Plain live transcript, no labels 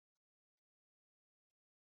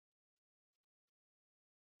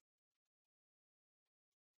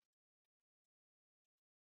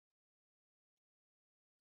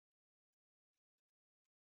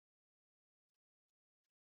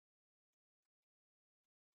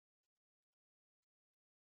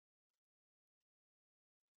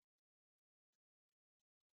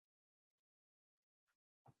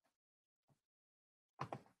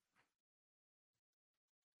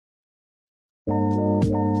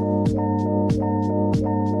Y'all,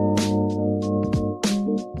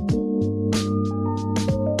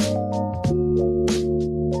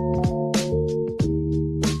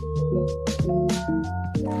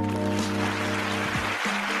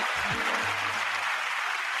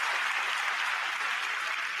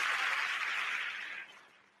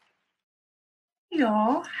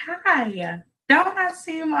 hi. Don't I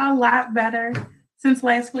seem a lot better since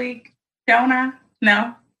last week? Don't I?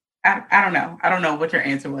 No, I don't know. I don't know what your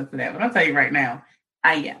answer was to that, but I'll tell you right now,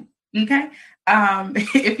 I am. Okay.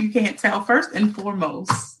 If you can't tell, first and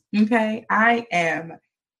foremost, okay, I am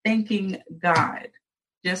thanking God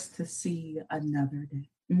just to see another day.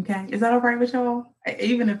 Okay. Is that all right with y'all?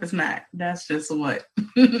 Even if it's not, that's just what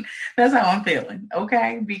that's how I'm feeling.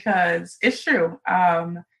 Okay. Because it's true.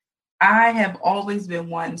 I have always been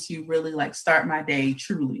one to really like start my day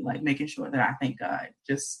truly, like making sure that I thank God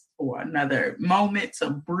just for another moment to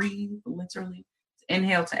breathe, literally, to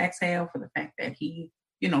inhale, to exhale, for the fact that He,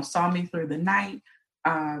 saw me through the night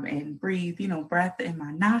and breathe, breath in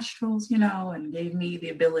my nostrils, and gave me the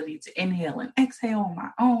ability to inhale and exhale on my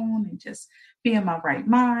own and just be in my right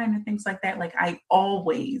mind and things like that. Like I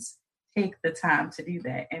always take the time to do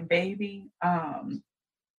that. And baby,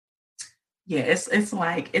 yeah, it's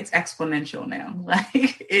like it's exponential now.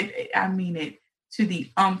 Like I mean it to the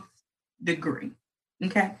degree.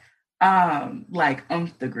 Okay. Like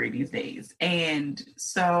degree these days. And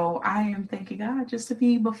so I am thanking God just to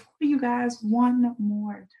be before you guys one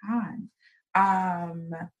more time. Um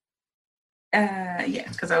yeah,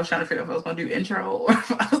 because I was trying to figure out if I was gonna do intro or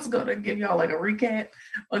if I was gonna give y'all like a recap.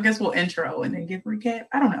 Well, I guess we'll intro and then give recap.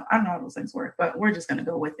 I don't know. I don't know how those things work, but we're just gonna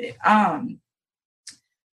go with it.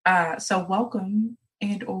 So welcome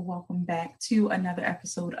and or welcome back to another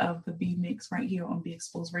episode of the B Mix right here on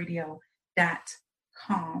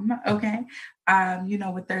BeExposedRadio.com. Okay.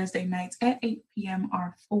 With Thursday nights at 8 p.m.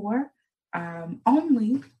 are for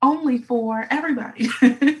only for everybody.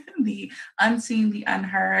 The unseen, the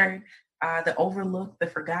unheard, the overlooked, the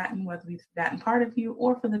forgotten, whether we've forgotten part of you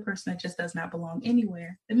or for the person that just does not belong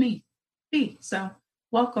anywhere, the me. B. So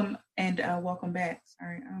welcome and welcome back.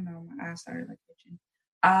 Sorry, I don't know, my eyes started like itching.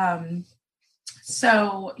 Um,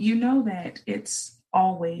 so you know that it's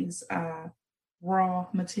always raw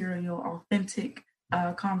material, authentic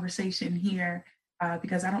conversation here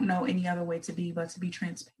because I don't know any other way to be but to be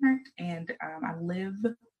transparent. And I live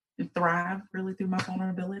and thrive really through my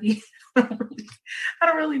vulnerability. I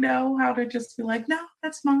don't really know how to just be like, no,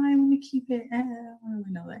 that's mine. Let me keep it. I don't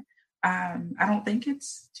really know that. I don't think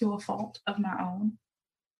it's to a fault of my own.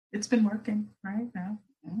 It's been working right now.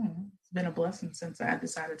 It's been a blessing since I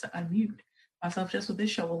decided to unmute myself just with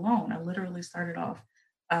this show alone. I literally started off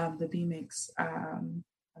the B Mix. I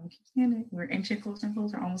keep saying it. We're inching closer and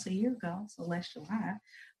closer, almost a year ago, so last July.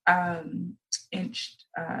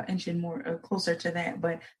 Inching more closer to that.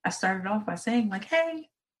 But I started off by saying like, "Hey,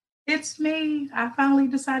 it's me. I finally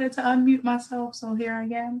decided to unmute myself, so here I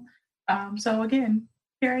am." So again,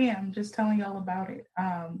 here I am, just telling y'all about it.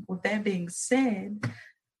 With that being said.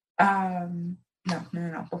 No.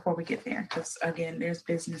 Before we get there, because again, there's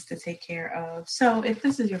business to take care of. So, if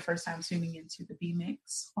this is your first time tuning into the B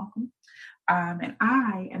Mix, welcome. And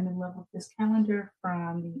I am in love with this calendar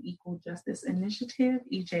from the Equal Justice Initiative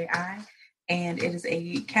 (EJI), and it is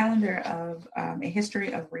a calendar of a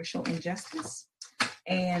history of racial injustice.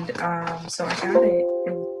 And so I got it.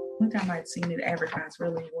 It was the only time I'd seen it advertised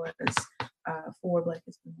really was for Black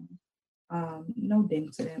History Month. No ding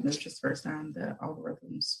to them. It was just the first time the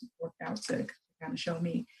algorithms worked out to kind of show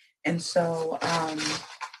me. And so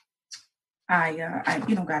I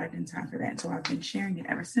got it in time for that. So I've been sharing it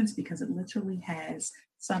ever since because it literally has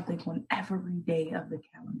something on every day of the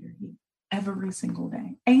calendar here, every single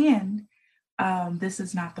day. And this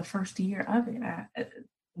is not the first year of it.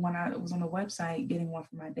 When I was on the website getting one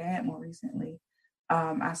for my dad more recently,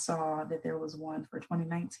 I saw that there was one for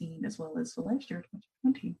 2019 as well as for last year,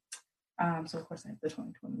 2020. So of course I have the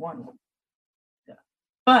 2021 one. Yeah.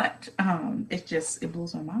 But it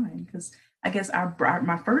blows my mind because I guess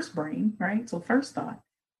my first brain, right? So first thought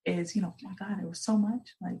is, oh my God, it was so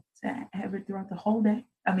much like to have it throughout the whole day.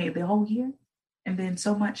 I mean the whole year. And then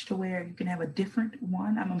so much to where you can have a different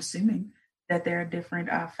one. I'm assuming that there are different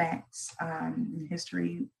facts,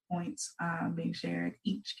 history points being shared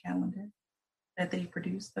each calendar that they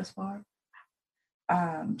produced thus far.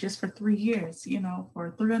 Just for 3 years,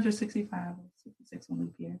 for 365, 66 on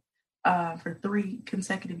leap year, for 3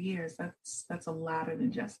 consecutive years, that's a lot of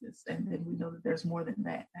injustice. And then we know that there's more than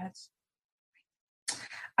that.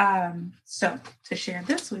 So to share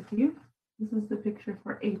this with you, this is the picture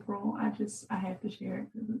for April. I have to share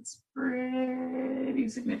it because it's pretty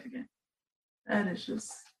significant. That is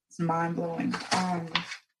just, it's mind blowing.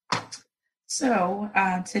 So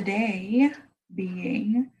today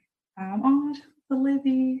being, oh, the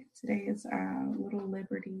Libby, today is little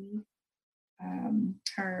Liberty,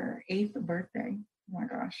 her 8th birthday. Oh my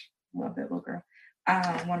gosh, love that little girl.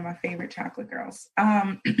 One of my favorite chocolate girls.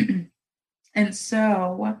 And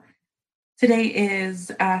so today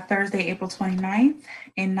is Thursday, April 29th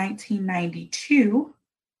in 1992,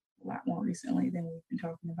 a lot more recently than we've been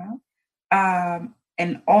talking about.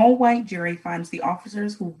 An all-white jury finds the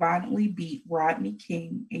officers who violently beat Rodney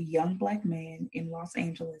King, a young Black man in Los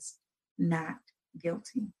Angeles, not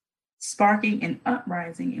guilty, sparking an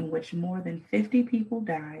uprising in which more than 50 people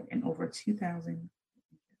died and over 2,000.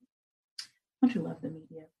 Don't you love the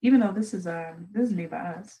media? Even though this is made by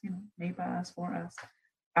us, made by us for us.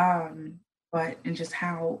 But and just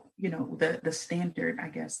how the standard, I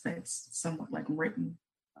guess, that's somewhat like written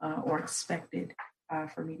or expected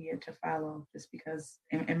for media to follow, just because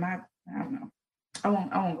in my, I don't know, I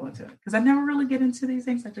won't go into it because I never really get into these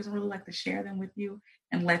things. I just really like to share them with you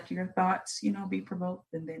and let your thoughts be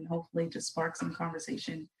provoked, and then hopefully just spark some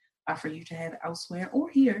conversation for you to have elsewhere or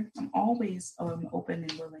here. I'm always open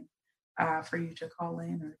and willing for you to call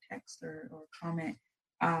in or text or comment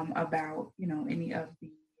about any of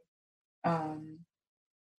the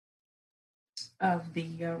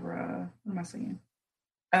what am I saying,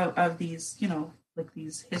 of these like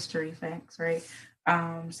these history facts, right?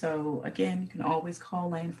 So again, you can always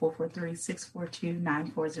call in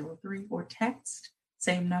 443-642-9403 or text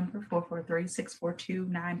same number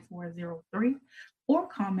 443-642-9403 or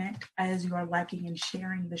comment as you are liking and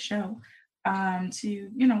sharing the show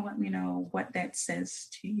to let me know what that says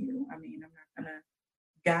to you. I mean, I'm not gonna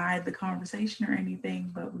guide the conversation or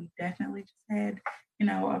anything, but we definitely just had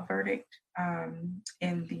a verdict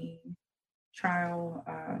in the trial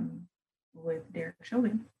with Derek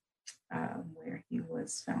Chauvin, where he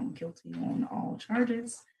was found guilty on all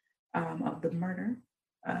charges of the murder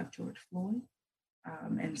of George Floyd.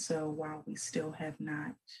 And so while we still have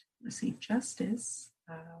not received justice,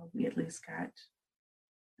 we at least got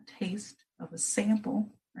a taste of a sample,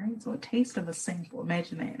 right? So a taste of a sample.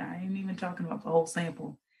 Imagine that. I ain't even talking about the whole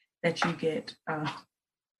sample that you get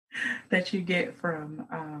from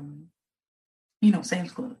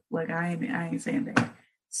Sam's Club. Like I ain't saying that.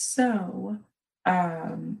 So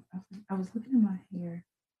I was looking at my hair.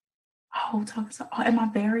 Oh, am I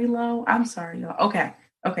very low? I'm sorry, y'all. Okay.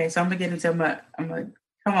 So I'm gonna get into. I'm gonna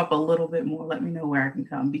come up a little bit more. Let me know where I can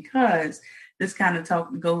come because this kind of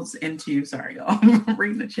talk goes into. Sorry, y'all. I'm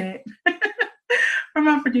reading the chat from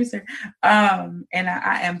my producer. And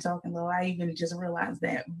I am talking low. I even just realized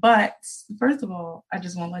that. But first of all, I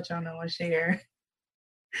just want to let y'all know and share.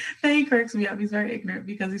 He cracks me up. He's very ignorant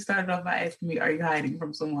because he started off by asking me, "Are you hiding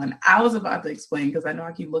from someone?" I was about to explain because I know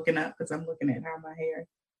I keep looking up because I'm looking at how my hair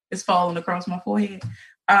is falling across my forehead.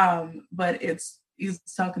 But he's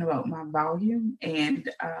talking about my volume, and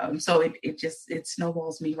so it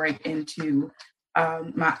snowballs me right into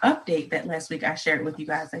my update that last week I shared with you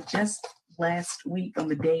guys. I just last week on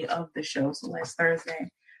the day of the show, so last Thursday,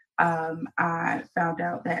 I found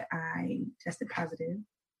out that I tested positive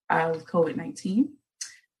with COVID-19.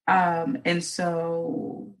 And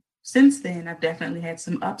so since then, I've definitely had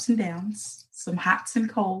some ups and downs, some hots and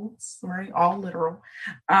colds, right? All literal.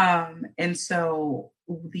 And so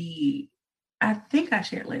I think I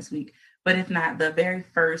shared last week, but if not, the very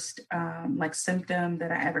first like symptom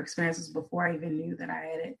that I ever experienced was before I even knew that I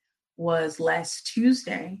had it was last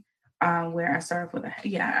Tuesday, where I started with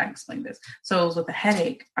I explained this. So it was with a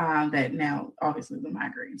headache that now obviously the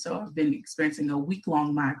migraine. So I've been experiencing a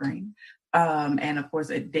week-long migraine. And of course,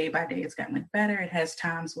 day by day, it's gotten better. It has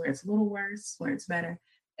times where it's a little worse, where it's better.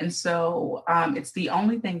 And so it's the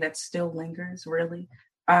only thing that still lingers really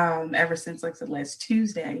ever since like the last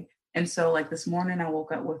Tuesday. And so like this morning I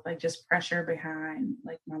woke up with like just pressure behind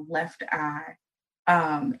like my left eye.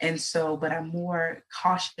 And so, but I'm more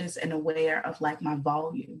cautious and aware of like my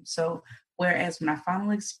volume. So whereas when I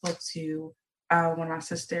finally spoke to one of my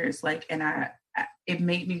sisters, like, and it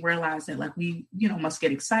made me realize that like we, must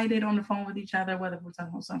get excited on the phone with each other, whether we're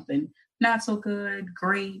talking about something not so good,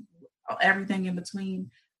 great, everything in between.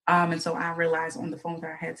 And so I realized on the phone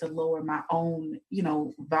that I had to lower my own,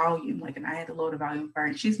 volume, like, and I had to lower the volume for her.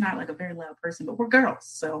 And she's not like a very loud person, but we're girls.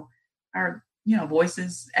 So our,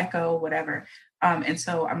 voices echo, whatever. And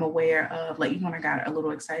so I'm aware of like, even when I got a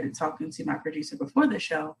little excited talking to my producer before the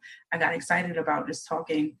show, I got excited about just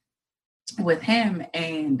talking with him,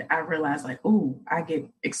 and I realized like, oh, I get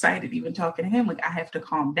excited even talking to him. Like I have to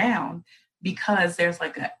calm down because there's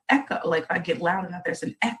like an echo. Like if I get loud enough, there's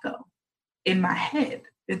an echo in my head.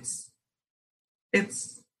 It's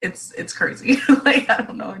it's crazy. Like, I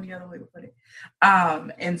don't know any other way to put it.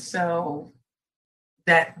 And so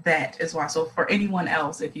that is why. So for anyone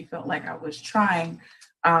else, if you felt like I was trying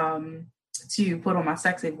to put on my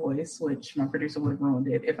sexy voice, which my producer would have ruined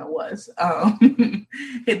it if I was,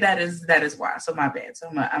 that is why. So my bad. So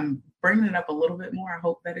I'm bringing it up a little bit more. I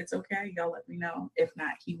hope that it's okay. Y'all let me know. If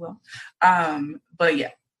not, he will. But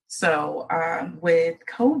yeah. So with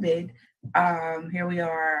COVID, here we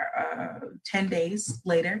are 10 days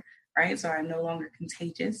later, right? So I'm no longer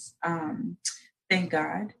contagious. Thank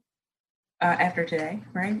God. After today,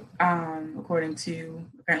 right? According to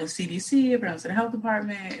apparently CDC, apparently to the health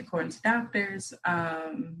department, according to doctors,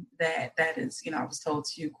 that is, I was told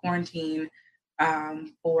to quarantine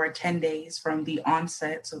for 10 days from the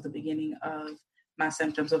onset, so the beginning of my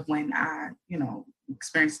symptoms of when I,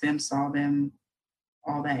 experienced them, saw them,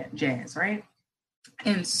 all that jazz, right?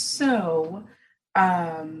 And so,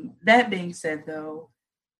 that being said, though,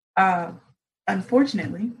 uh,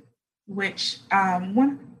 unfortunately, which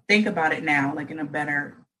one think about it now, like in a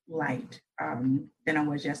better light than I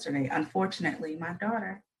was yesterday. Unfortunately, my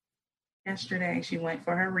daughter yesterday she went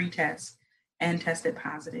for her retest and tested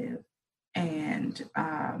positive, and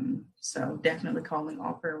so definitely calling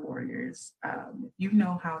all prayer warriors. You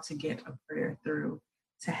know how to get a prayer through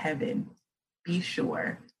to heaven. Be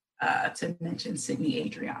sure to mention Sydney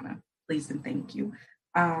Adriana, please and thank you.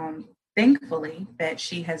 Thankfully, that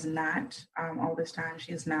she has not, all this time,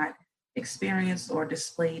 she has not experienced or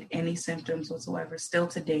displayed any symptoms whatsoever, still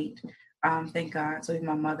to date. Thank God. So even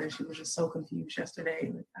my mother, she was just so confused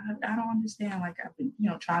yesterday. Like, I don't understand. Like, I've been,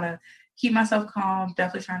 trying to keep myself calm,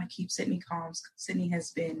 definitely trying to keep Sydney calm. Sydney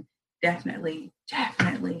has been definitely,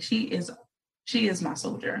 she is my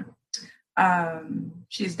soldier.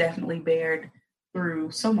 She's definitely bared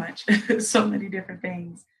through so much, so many different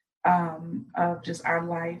things of just our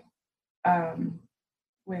life.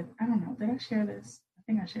 With, I don't know, did I share this? I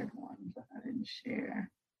think I shared one, but I didn't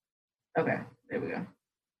share. Okay, there we go.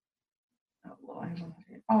 Oh Lord,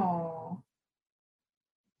 oh,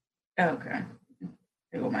 okay.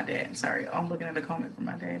 There go my dad. Sorry, I'm looking at the comment from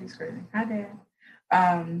my dad. He's crazy. Hi, Dad.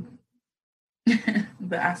 Um,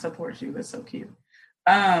 but I support you. That's so cute.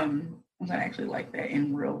 I actually like that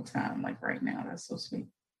in real time, like right now. That's so sweet.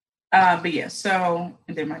 But yeah, so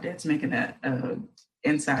and then my dad's making a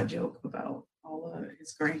inside joke about all of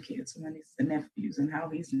his grandkids and my nieces and nephews and how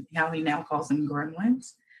he now calls them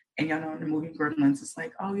gremlins. And y'all know in the movie Gremlins, it's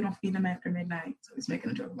like, oh, you don't feed them after midnight. So he's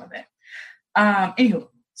making a joke about that. Anywho,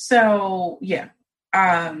 so yeah.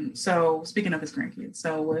 So speaking of his grandkids,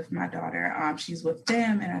 so with my daughter, she's with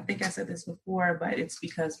them, and I think I said this before, but it's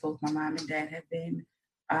because both my mom and dad have been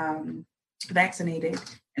vaccinated,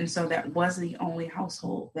 and so that was the only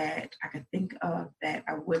household that I could think of that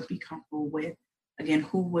I would be comfortable with. Again,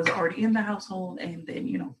 who was already in the household, and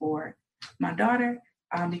then for my daughter,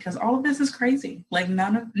 because all of this is crazy. Like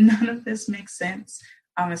none of this makes sense,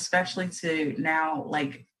 especially to now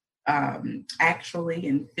like actually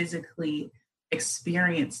and physically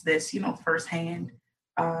experience this, firsthand.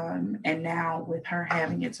 And now with her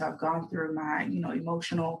having it, so I've gone through my,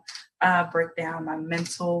 emotional breakdown, my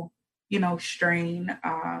mental, strain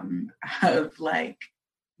of like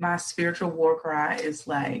my spiritual war cry is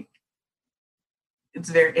like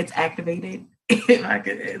it's activated. If I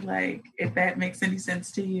could like if that makes any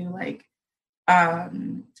sense to you, like I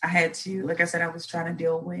had to, like I said, I was trying to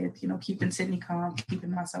deal with, keeping Sydney calm,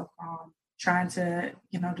 keeping myself calm, trying to,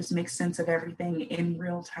 just make sense of everything in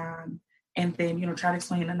real time. And then, try to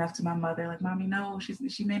explain enough to my mother, like, mommy, no,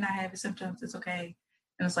 she may not have the symptoms. It's okay.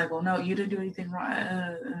 And it's like, well, no, you didn't do anything wrong.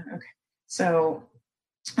 Okay. So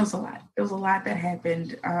it was a lot. It was a lot that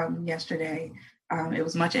happened yesterday. It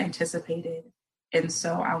was much anticipated. And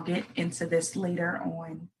so I'll get into this later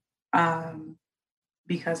on.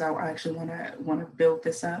 Because I actually want to build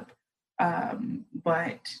this up.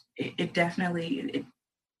 But it definitely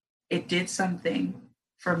it did something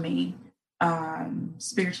for me,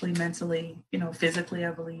 spiritually, mentally, physically,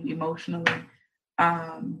 I believe, emotionally,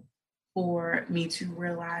 for me to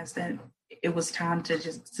realize that it was time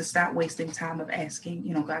to stop wasting time of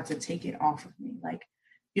asking, God to take it off of me, like,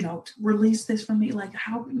 to release this from me. Like,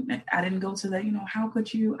 how I didn't go to that, how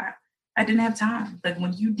could you? I didn't have time. Like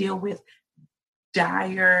when you deal with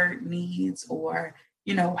dire needs or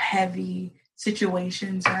heavy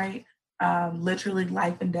situations, right? Literally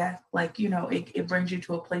life and death, like it brings you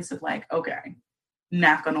to a place of like, okay,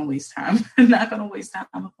 not gonna waste time. Not gonna waste time.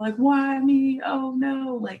 I'm like, why me? Oh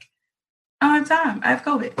no, like I don't have time, I have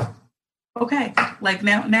COVID. Okay, like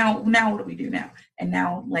now what do we do now? And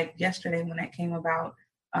now, like yesterday when that came about,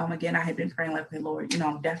 again, I had been praying like, okay, Lord,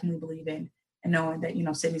 I'm definitely believing and knowing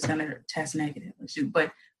that Sydney's gonna test negative,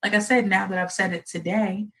 but like I said, now that I've said it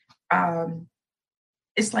today, um,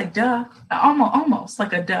 it's like duh, almost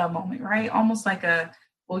like a duh moment, right? Almost like a,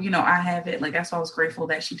 well, I have it. Like that's why I was grateful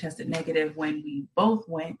that she tested negative when we both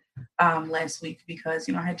went last week, because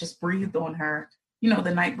I had just breathed on her,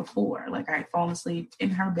 the night before. Like I had fallen asleep in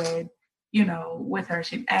her bed, with her.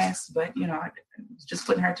 She asked, but I was just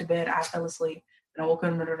putting her to bed. I fell asleep. And I woke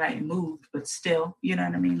up in the middle of the night and moved, but still, you know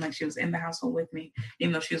what I mean? Like she was in the household with me,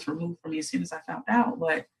 even though she was removed from me as soon as I found out.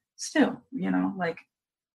 But still, like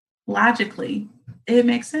logically, it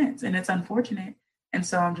makes sense and it's unfortunate. And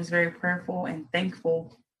so I'm just very prayerful and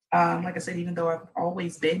thankful. Like I said, even though I've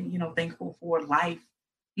always been, thankful for life,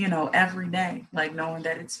 every day, like knowing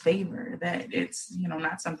that it's favor, that it's,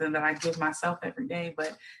 not something that I give myself every day,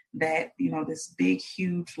 but that, this big,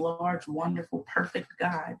 huge, large, wonderful, perfect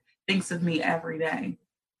God thinks of me every day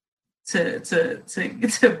to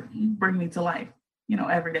bring me to life,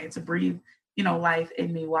 every day, to breathe, life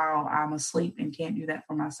in me while I'm asleep and can't do that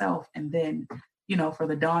for myself. And then, for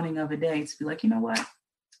the dawning of a day to be like, you know what,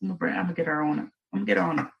 I'm gonna get her on it. I'm gonna get her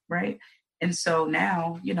on it, right? And so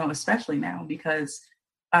now, especially now, because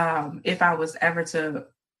if I was ever to,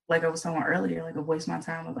 like I was talking earlier, like waste my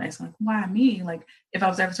time of asking like why me? Like if I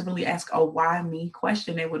was ever to really ask a why me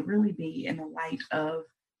question, it would really be in the light of,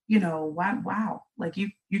 why, wow, like you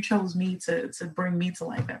chose me to bring me to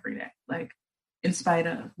life every day. Like in spite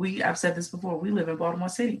of, I've said this before, we live in Baltimore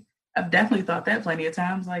City. I've definitely thought that plenty of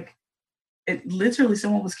times. Like it literally,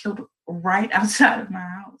 someone was killed right outside of my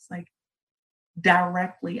house, like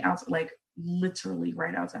directly out, like literally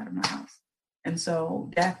right outside of my house. And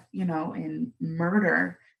so death, and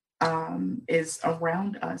murder is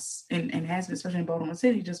around us, and has been, especially in Baltimore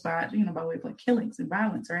City, just by, by way of like killings and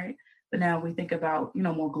violence, right? But now we think about,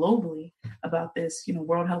 more globally about this,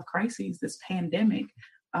 world health crises, this pandemic.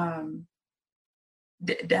 Um,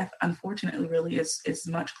 Death, unfortunately, really is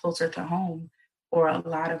much closer to home for a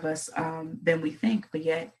lot of us than we think. But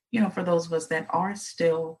yet, for those of us that are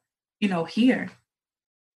still, here,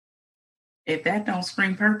 if that don't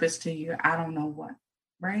scream purpose to you, I don't know what,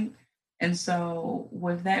 right? And so,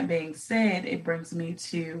 with that being said, it brings me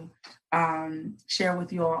to share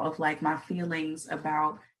with you all of like my feelings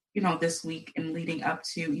about, this week and leading up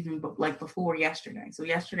to even like before yesterday. So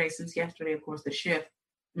yesterday, since yesterday, of course, the shift,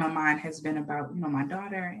 my mind has been about, my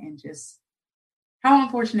daughter and just how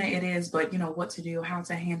unfortunate it is, but what to do, how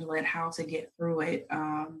to handle it, how to get through it.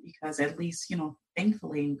 Because at least,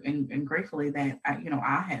 thankfully and gratefully that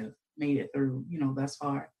I have made it through, thus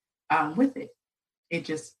far with it. It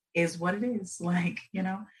just is what it is, like,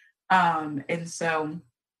 and so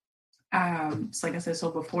it's like I said,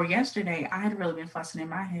 so before yesterday, I had really been fussing in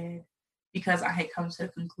my head because I had come to the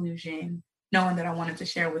conclusion, knowing that I wanted to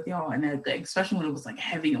share with y'all, and especially when it was like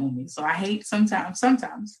heavy on me. So I hate sometimes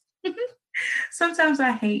sometimes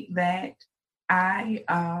I hate that I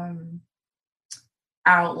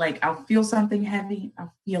I'll feel something heavy,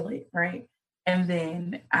 I'll feel it, right? And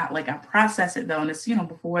then I process it though, and it's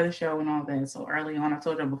before the show and all that. So early on, I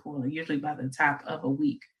told you before, like usually by the top of a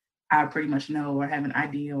week, I pretty much know or have an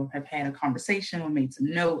idea or have had a conversation or made some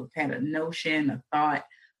note, had a notion, a thought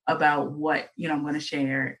about what I'm going to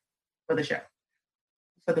share for the show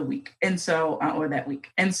for the week, and so or that week.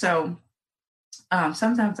 And so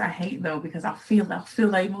sometimes I hate though because I'll feel that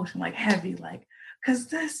emotion like heavy, like cause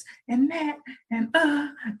this and that and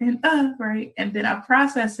right. And then I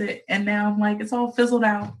process it and now I'm like it's all fizzled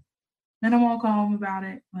out. And I'm all calm about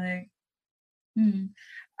it. Like, hmm.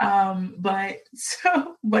 But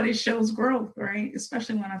but it shows growth, right?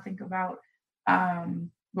 Especially when I think about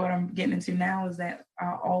what I'm getting into now is that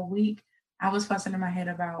all week I was fussing in my head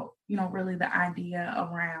about, really the idea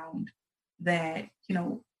around that,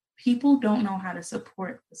 people don't know how to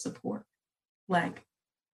support the support. Like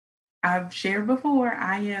I've shared before,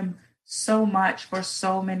 I am so much for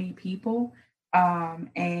so many people.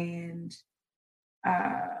 And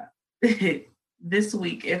uh this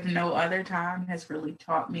week, if no other time, has really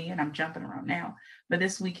taught me, and I'm jumping around now, but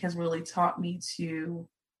this week has really taught me to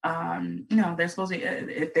there's supposed to be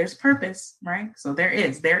if there's purpose, right? So there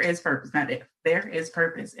is purpose, not if, there is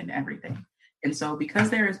purpose in everything. And so because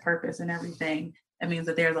there is purpose in everything, that means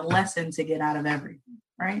that there's a lesson to get out of everything,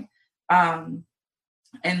 right? um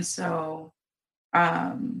and so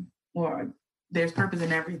or there's purpose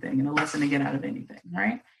in everything and a lesson to get out of anything,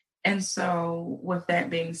 right? And so with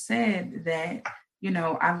that being said, that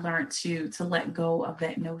I learned to let go of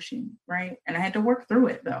that notion, right? And I had to work through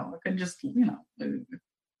it though. I couldn't just,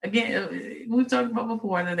 again, we've talked about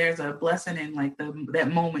before that there's a blessing in like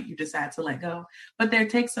that moment you decide to let go. But there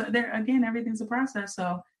again, everything's a process.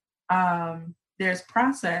 So there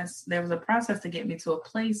was a process to get me to a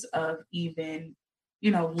place of even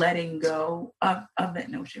letting go of that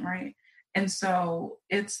notion, right? And so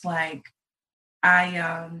it's like I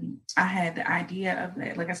had the idea of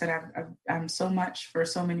that. Like I said, I'm so much for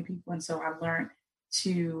so many people, and so I've learned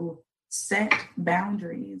to set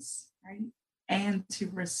boundaries, right, and to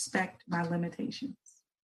respect my limitations.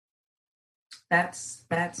 That's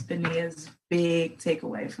Benia's big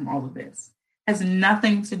takeaway from all of this. Has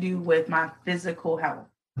nothing to do with my physical health,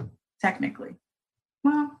 technically.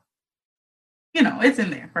 Well, it's in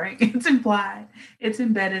there, right? It's implied, it's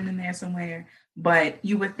embedded in there somewhere. But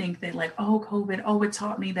you would think that, like, oh, COVID, oh, it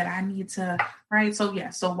taught me that I need to, right? So,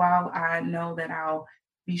 yeah. So while I know that I'll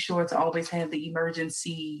be sure to always have the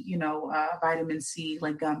emergency, vitamin C,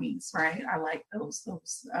 like gummies, right? I like those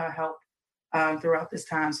help throughout this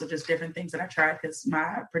time. So just different things that I tried, because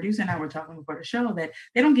my producer and I were talking before the show that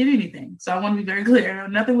they don't give you anything. So I want to be very clear.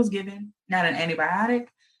 Nothing was given, not an antibiotic,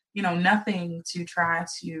 nothing to try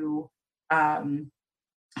to um,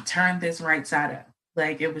 turn this right side up.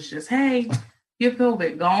 Like, it was just, hey, get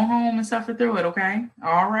COVID, go home and suffer through it. Okay.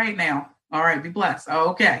 All right. Now. All right. Be blessed.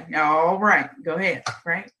 Okay. All right. Go ahead.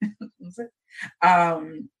 Right.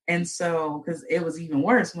 And so, because it was even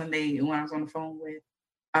worse when I was on the phone with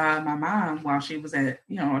my mom while she was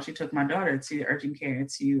while she took my daughter to urgent care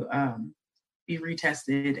to be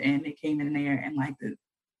retested, and it came in there, and like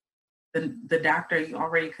the doctor, you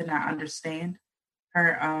already could not understand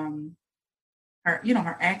her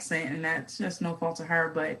her accent, and that's just no fault to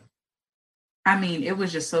her, but I mean, it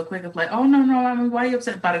was just so quick of like, oh no, I mean, why are you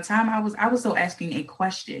upset? By the time I was still asking a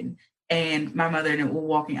question, and my mother and it were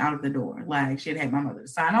walking out of the door. Like, she had my mother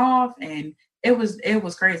sign off, and it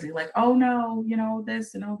was crazy. Like, oh no,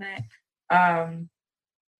 this and all that.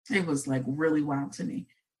 It was like really wild to me.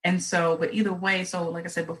 And so, but either way, so like I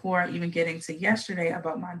said before, even getting to yesterday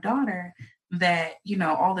about my daughter, that,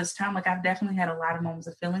 all this time, like, I've definitely had a lot of moments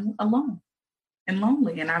of feeling alone and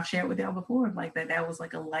lonely. And I've shared with y'all before, like, that was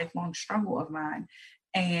like a lifelong struggle of mine.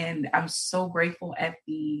 And I'm so grateful at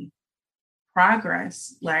the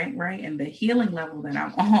progress, like, right, and the healing level that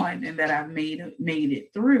I'm on, and that I've made it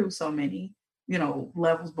through so many,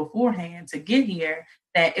 levels beforehand to get here,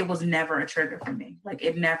 that it was never a trigger for me. Like,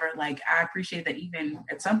 it never, like, I appreciate that even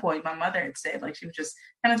at some point my mother had said, like, she was just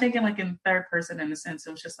kind of thinking like in third person, in a sense.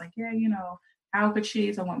 It was just like, yeah, how could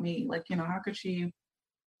she, so want me, like, how could she,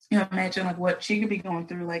 imagine like what she could be going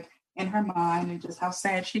through, like, in her mind, and just how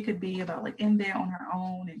sad she could be about, like, in there on her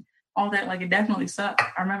own and all that. Like, it definitely sucked.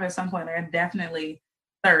 I remember at some point I definitely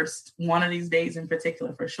thirst one of these days in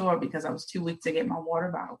particular, for sure, because I was too weak to get my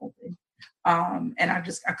water bottle open. And I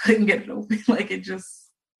couldn't get it open. Like,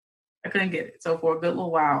 I couldn't get it. So for a good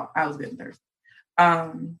little while I was getting thirsty.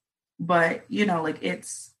 But like,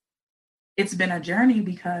 it's been a journey,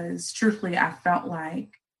 because truthfully I felt like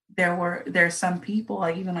there's some people,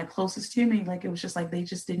 like, even like closest to me, like, it was just like they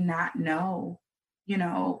just did not know,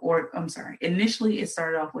 or I'm sorry, initially it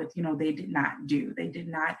started off with, they did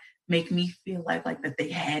not make me feel like that they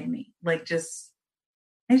had me, like, just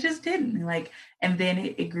it just didn't, like. And then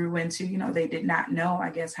it grew into, they did not know,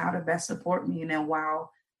 I guess, how to best support me. And then, while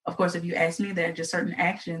of course, if you ask me, there are just certain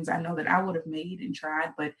actions I know that I would have made and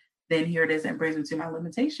tried, but then here it is, that brings me to my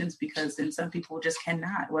limitations, because then some people just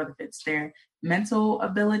cannot, whether it's their mental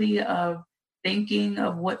ability of thinking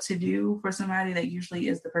of what to do for somebody that usually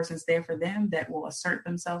is the person's there for them, that will assert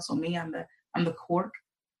themselves. So me, I'm the cork.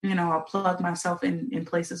 I'll plug myself in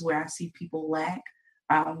places where I see people lack,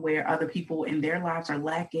 where other people in their lives are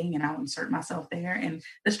lacking, and I'll insert myself there, and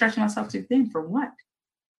to stretch myself too thin for what?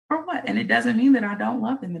 For what? And it doesn't mean that I don't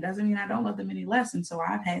love them. It doesn't mean I don't love them any less. And so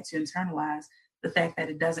I've had to internalize the fact that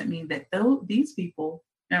it doesn't mean that though these people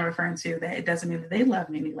I'm referring to, that it doesn't mean that they love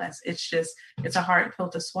me any less. It's just, it's a hard pill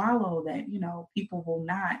to swallow, that, people will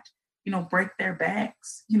not, break their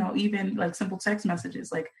backs, even like simple text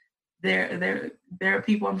messages. Like, there are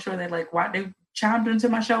people, I'm sure, that, like, why they chimed into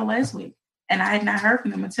my show last week, and I had not heard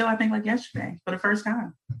from them until I think like yesterday for the first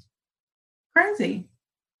time. Crazy.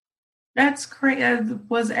 That's crazy. It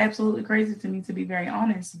was absolutely crazy to me, to be very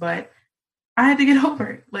honest, but I had to get over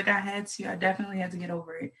it. Like, I definitely had to get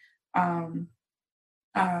over it. Um,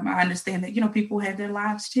 I understand that, people have their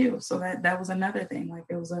lives too. So that was another thing. Like,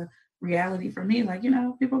 it was a reality for me. Like,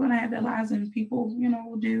 people are gonna have their lives, and people,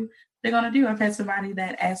 will do they're gonna do. I've had somebody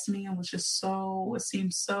that asked me and was just so, it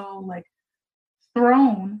seems so like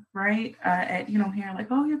thrown, right? At, hearing like,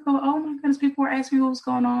 oh, you're going, oh my goodness, people were asking me what was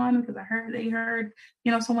going on, because they heard,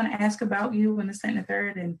 someone ask about you and this, that, and the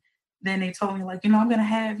third. And then they told me, like, I'm gonna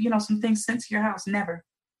have, some things sent to your house. Never.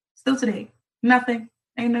 Still today. Nothing.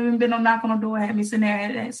 Ain't even been no knock on the door, had me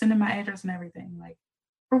sending my address and everything. Like,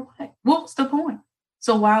 for what? What's the point?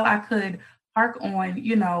 So while I could hark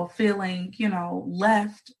on, feeling,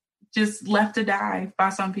 just left to die by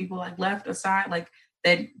some people, like left aside, like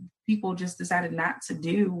that people just decided not to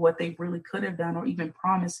do what they really could have done or even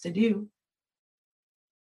promised to do.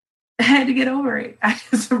 I had to get over it. I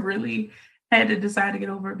just really had to decide to get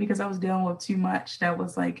over it because I was dealing with too much that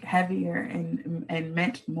was like heavier and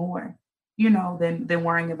meant more, than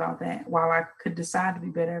worrying about that. While I could decide to be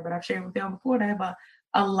better, but I've shared with y'all before that I have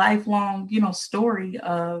a lifelong, story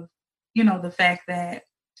of, the fact that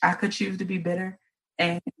I could choose to be bitter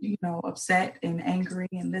and, upset and angry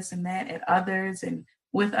and this and that at others and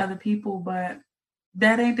with other people, but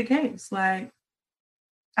that ain't the case. Like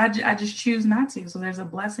I just choose not to. So there's a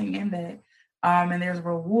blessing in that. And there's a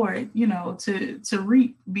reward, to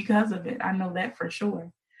reap because of it. I know that for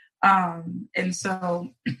sure. And so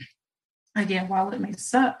again, while it may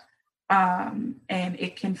suck, and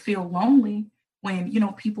it can feel lonely when,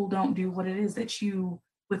 people don't do what it is that you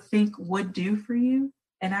would think would do for you.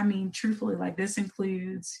 And I mean, truthfully, like this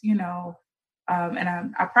includes, and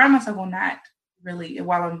I pride myself on not really,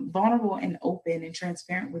 while I'm vulnerable and open and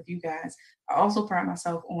transparent with you guys, I also pride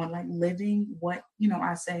myself on like living what,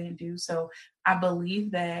 I say and do. So I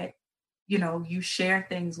believe that, you share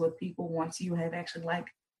things with people once you have actually like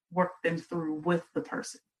worked them through with the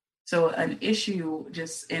person. So an issue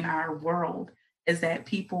just in our world is that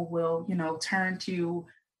people will, turn to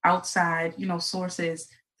outside, sources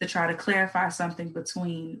to try to clarify something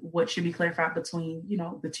between what should be clarified between,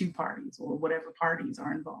 the two parties or whatever parties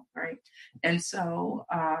are involved, right? And so,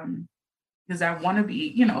 because I want to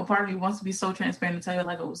be, a part of me wants to be so transparent and tell you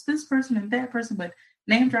like, oh, it's this person and that person, but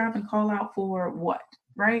name drop and call out for what,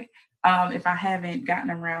 right? If I haven't gotten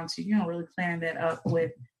around to, really clearing that up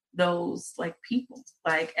with those like people,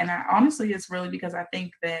 like, and I honestly, it's really because I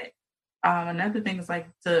think that another thing is like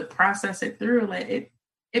to process it through, like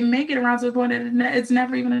it may get around to the point that it's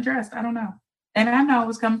never even addressed. I don't know. And I know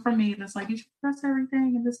it's coming from me. That's like, you should trust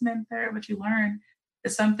everything and this and that and third, but you learn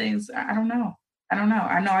that some things, I don't know. I don't know.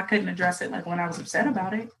 I know I couldn't address it like when I was upset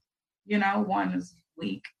about it. One is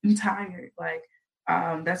weak and tired. Like,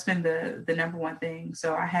 that's been the number one thing.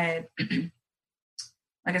 So I had,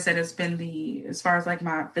 like I said, it's been as far as like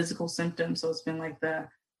my physical symptoms. So it's been like the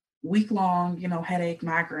week long, headache,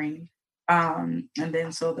 migraine. And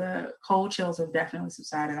then so the cold chills have definitely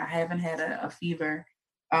subsided. I haven't had a fever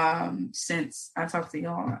since I talked to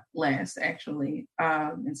y'all last, actually.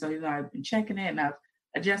 And so, I've been checking it and I've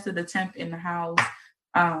adjusted the temp in the house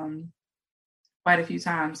quite a few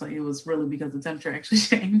times. So it was really because the temperature actually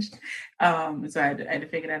changed. And so I had to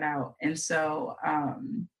figure that out. And so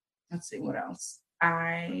let's see what else.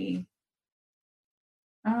 I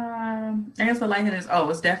guess the lightheadedness. Oh,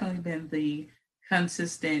 it's definitely been the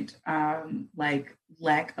consistent like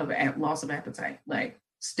lack of loss of appetite, like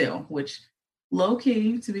still, which low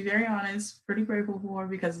key, to be very honest, pretty grateful for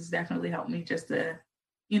because it's definitely helped me just to,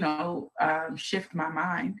 shift my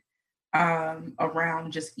mind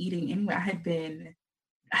around just eating anyway. I had been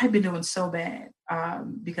doing so bad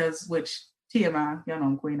because which TMI, y'all know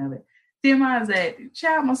I'm queen of it. TMI is that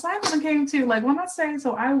child, my cycle came to like when I say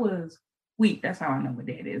so I was week. That's how I know what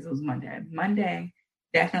day it is. It was Monday. Monday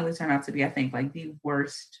definitely turned out to be, I think, like the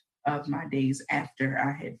worst of my days after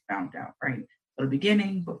I had found out, right? So the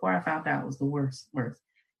beginning, before I found out, was the worst.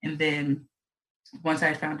 And then once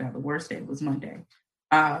I found out, the worst day was Monday.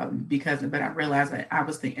 But I realized that I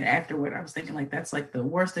was thinking afterward, I was thinking like, that's like the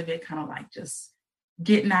worst of it, kind of like just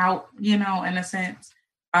getting out, in a sense.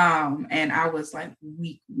 And I was like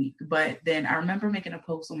weak. But then I remember making a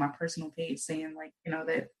post on my personal page saying like,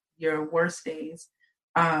 that your worst days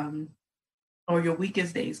or your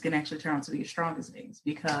weakest days can actually turn out to be your strongest days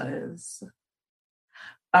because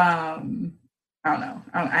I don't know.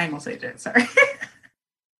 I ain't gonna say that. Sorry.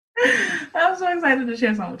 I'm so excited to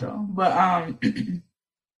share something with y'all. But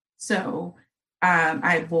so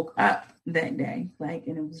I woke up that day, like,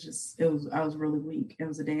 and I was really weak. It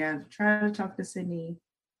was a day I tried to talk to Sydney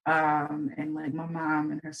and like my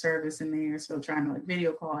mom and her service in there. So trying to like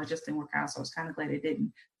video call, it just didn't work out. So I was kind of glad it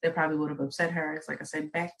didn't. That probably would have upset her. It's like I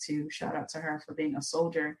said, back to shout out to her for being a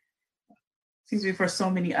soldier. Excuse me, for so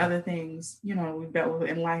many other things, we've dealt with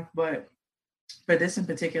in life. But for this in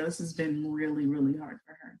particular, this has been really, really hard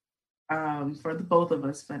for her. For the both of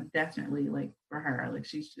us, but definitely like for her. Like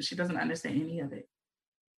she doesn't understand any of it.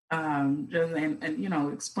 And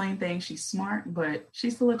explain things. She's smart, but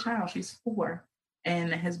she's still a child. She's 4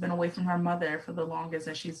 and has been away from her mother for the longest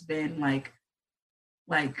that she's been like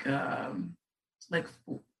I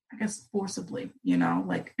guess forcibly,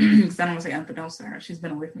 like because I don't want to say unbeknownst to her, she's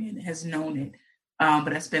been away from me and has known it.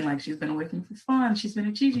 But it's been like she's been away from me for fun. She's been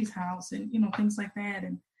at Gigi's house and things like that.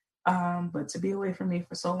 And But to be away from me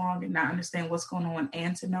for so long and not understand what's going on,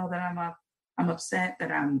 and to know that I'm upset,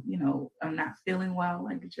 that I'm not feeling well,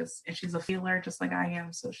 like it just, and she's a feeler just like I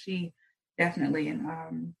am. So she definitely,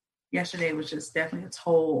 and yesterday was just definitely a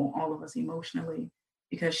toll on all of us emotionally,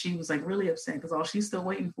 because she was like really upset because all she's still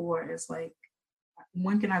waiting for is like,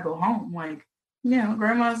 when can I go home? Like,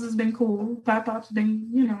 grandma's has been cool. Pop's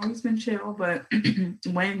been, he's been chill, but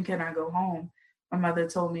when can I go home? My mother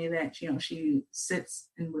told me that, she sits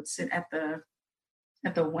and would sit at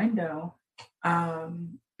the window,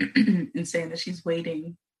 and saying that she's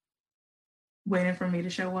waiting for me to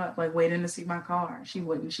show up, like waiting to see my car. She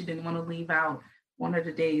didn't want to leave out one of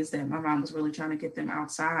the days that my mom was really trying to get them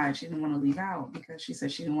outside. She didn't want to leave out because she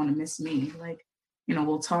said she didn't want to miss me. Like,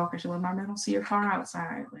 we'll talk and she'll like, Mom, I don't see your car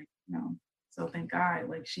outside. Like, so thank God,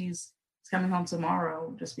 like she's coming home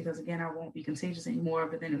tomorrow, just because again, I won't be contagious anymore.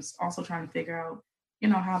 But then it's also trying to figure out,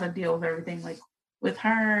 how to deal with everything. Like with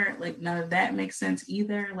her, like none of that makes sense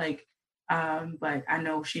either. Like, but I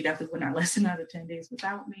know she definitely would not last another 10 days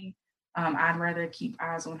without me. I'd rather keep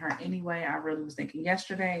eyes on her anyway. I really was thinking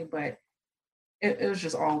yesterday, but it was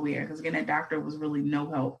just all weird because again, that doctor was really no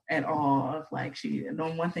help at all. Of like, the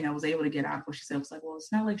one thing I was able to get out of what she said was like, well,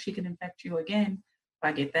 it's not like she can infect you again. If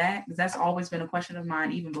I get that, because that's always been a question of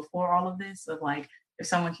mine, even before all of this, of like, if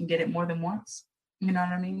someone can get it more than once, you know what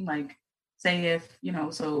I mean? Like, say if,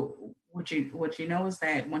 so what you know is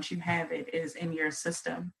that once you have it, it is in your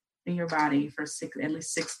system, in your body for at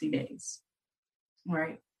least 60 days,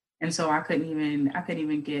 right? And so I couldn't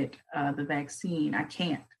even get the vaccine. I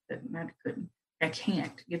can't, not couldn't, I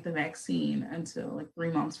can't get the vaccine until like 3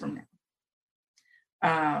 months from now.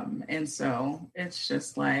 And so it's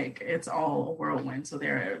just like, it's all a whirlwind. So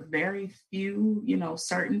there are very few,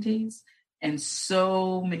 certainties, and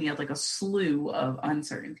so many of like a slew of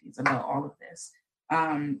uncertainties about all of this.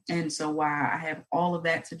 And so while I have all of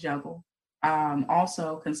that to juggle,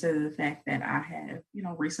 also consider the fact that I have,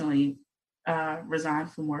 recently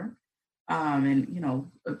resigned from work, and,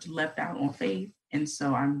 left out on faith. And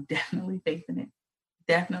so I'm definitely faith in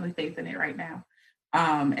it right now.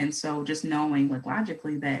 And so just knowing like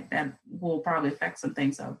logically that will probably affect some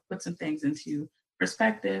things. So I've put some things into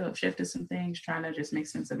perspective, I've shifted some things, trying to just make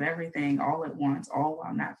sense of everything all at once, all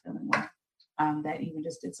while not feeling well. That even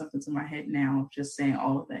just did something to my head now, just saying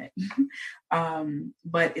all of that.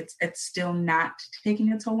 But it's still not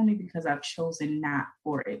taking a toll on me because I've chosen not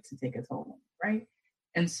for it to take a toll on me, right?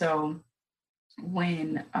 And so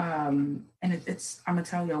when and it's I'm gonna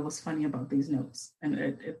tell y'all what's funny about these notes, and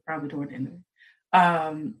it probably toward the end of it.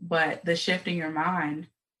 But the shift in your mind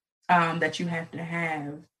that you have to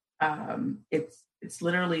have, it's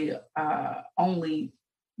literally only,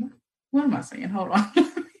 what am I saying? Hold on.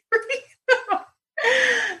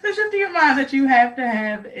 The shift in your mind that you have to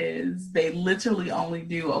have is they literally only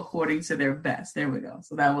do according to their best. There we go.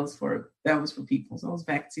 So that was for people. So it was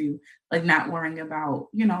back to like not worrying about,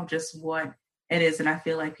 just what it is. And I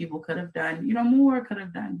feel like people could have done, more, could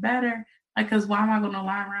have done better. Like, because why am I going to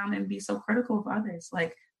lie around and be so critical of others?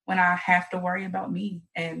 Like when I have to worry about me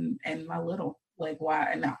and my little, like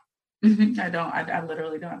why? No, I don't. I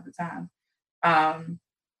literally don't have the time. And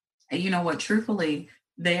you know what? Truthfully,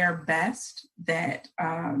 their best that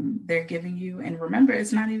they're giving you, and remember, it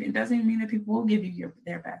doesn't even mean that people will give you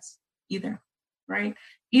their best either, right?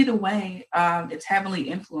 Either way, it's heavily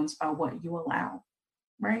influenced by what you allow,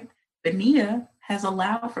 right? Benia has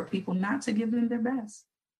allowed for people not to give them their best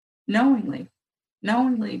knowingly,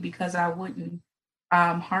 because I wouldn't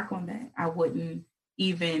hark on that. I wouldn't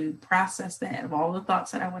even process that. Of all the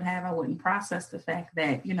thoughts that I would have, I wouldn't process the fact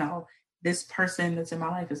that, this person that's in my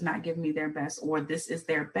life is not giving me their best, or this is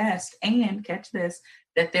their best. And catch this,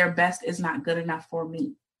 that their best is not good enough for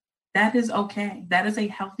me. That is okay. That is a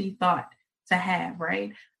healthy thought to have,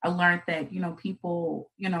 right? I learned that,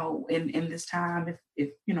 people, in this time,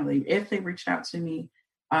 if they reached out to me,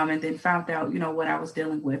 and then found out, what I was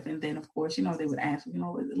dealing with. And then of course, they would ask,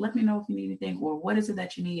 let me know if you need anything, or what is it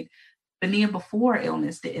that you need? Benia before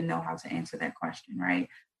illness didn't know how to answer that question, right?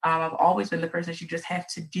 I've always been the person that you just have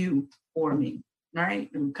to do for me, right?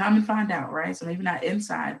 And come and find out, right? So maybe not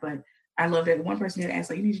inside, but I love that one person who asked,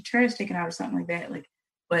 like, you need your trash taken out or something like that. Like,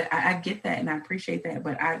 but I get that and I appreciate that.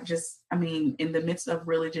 But in the midst of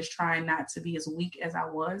really just trying not to be as weak as I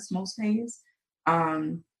was most days,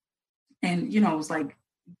 and it was like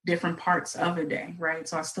different parts of a day, right?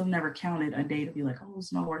 So I still never counted a day to be like, oh,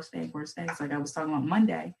 it's my worst day. It's like I was talking about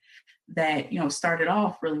Monday that, started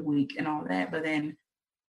off really weak and all that, but then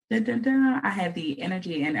I had the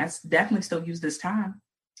energy, and I definitely still use this time.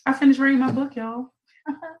 I finished reading my book, y'all.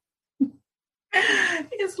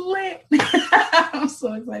 It's lit. I'm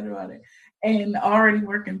so excited about it. and already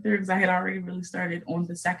working through because I had already really started on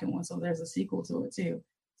the second one. So there's a sequel to it too.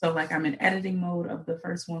 So like I'm in editing mode of the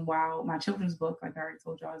first one while my children's book, like I already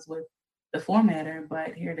told y'all, is with the formatter.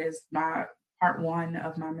 But here it is, my part one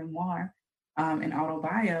of my memoir and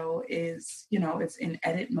autobio is, it's in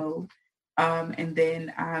edit mode. And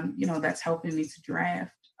then that's helping me to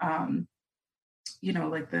draft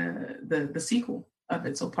like the sequel of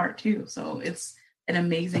it. So part two. So it's an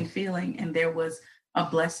amazing feeling. And there was a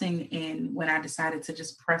blessing in when I decided to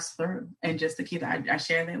just press through and just to keep I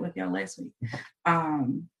shared that with y'all last week.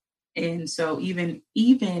 And so even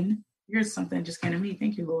here's something just came to me.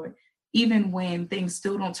 Thank you, Lord. Even when things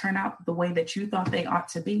still don't turn out the way that you thought they ought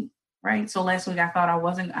to be. Right. So last week I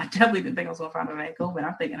definitely didn't think I was gonna find out that COVID.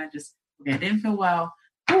 I'm thinking I didn't feel well.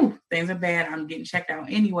 Whew, things are bad. I'm getting checked out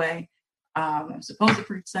anyway. I'm supposed to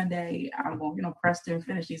preach Sunday. I'm going, press through and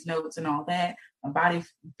finish these notes and all that. My body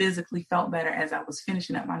physically felt better as I was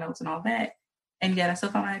finishing up my notes and all that. And yet I still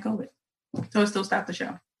found I had COVID. So I still stopped the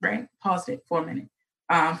show, right? Paused it for a minute.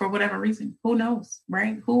 For whatever reason. Who knows,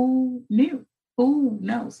 right? Who knew? Who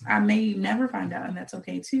knows? I may never find out, and that's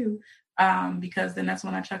okay too. Because then that's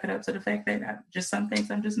when I chuck it up to the fact that some things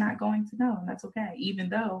I'm just not going to know, and that's okay. Even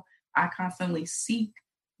though I constantly seek,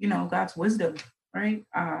 God's wisdom, right?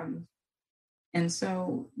 And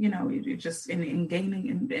so, you just in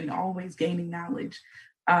gaining and always gaining knowledge,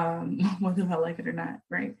 whether I like it or not,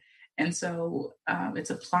 right? And so it's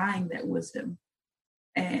applying that wisdom.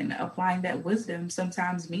 And applying that wisdom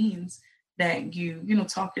sometimes means that you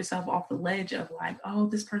talk yourself off the ledge of like, oh,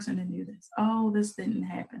 this person didn't do this. Oh, this didn't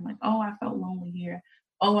happen. Like, oh, I felt lonely here.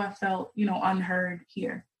 Oh, I felt, unheard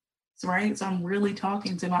here. So, right. So I'm really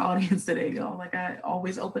talking to my audience today, y'all. Like I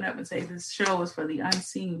always open up and say, this show is for the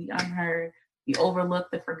unseen, the unheard, the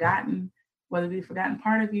overlooked, the forgotten, whether it be the forgotten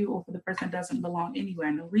part of you or for the person that doesn't belong anywhere.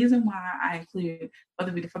 And the reason why I include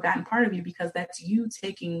whether it be the forgotten part of you, because that's you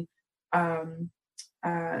taking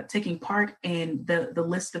part in the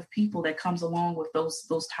list of people that comes along with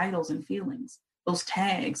those titles and feelings, those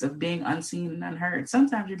tags of being unseen and unheard.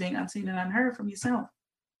 Sometimes you're being unseen and unheard from yourself.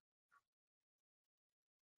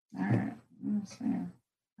 All right, I'm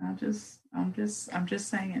just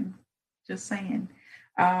saying,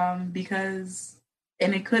 because,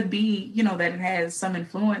 and it could be, that it has some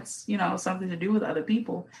influence, something to do with other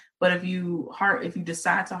people. But if you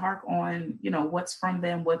decide to hark on, what's from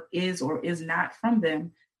them, what is or is not from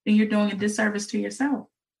them, then you're doing a disservice to yourself,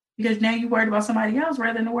 because now you're worried about somebody else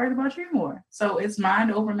rather than worried about you more. So it's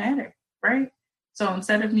mind over matter, right? So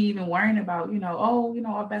instead of me even worrying about,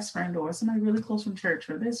 a best friend or somebody really close from church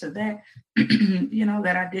or this or that,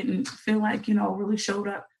 that I didn't feel like, really showed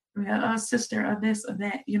up, a sister or this or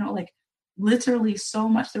that, like literally so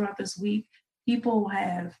much throughout this week, people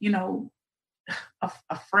have,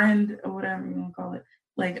 a friend or whatever you want to call it,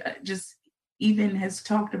 like just even has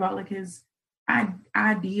talked about like his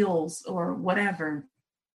ideals or whatever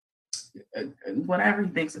he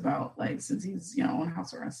thinks about, like since he's on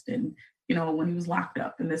house arrest and when he was locked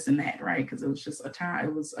up and this and that, right? Because it was just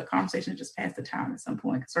it was a conversation that just passed the time at some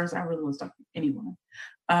point. Because first I really was talking to anyone,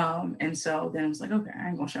 and so then it was like, okay, I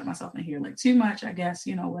ain't gonna shut myself in here like too much, I guess,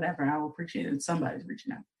 whatever. I will appreciate it. Somebody's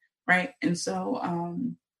reaching out, right? And so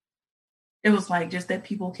it was like just that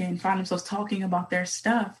people can find themselves talking about their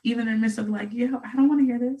stuff, even in the midst of like, I don't want to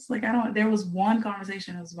hear this. Like, I don't. There was one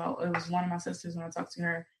conversation. It was one of my sisters when I talked to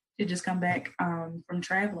her. She just come back from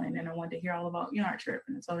traveling, and I wanted to hear all about our trip,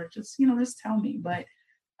 and I told her just tell me. But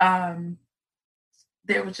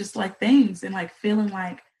there was just like things and like feeling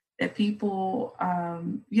like that people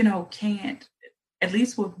can't, at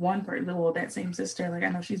least with one person. Well, that same sister, like I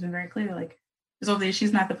know she's been very clear, like so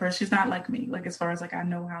she's not the person. She's not like me. Like as far as like I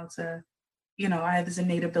know how to. I have this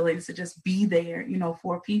innate ability to just be there,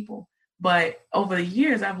 for people. But over the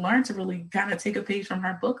years, I've learned to really kind of take a page from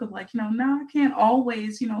her book of like, no, I can't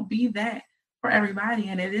always, be that for everybody.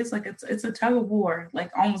 And it is like, it's a tug of war,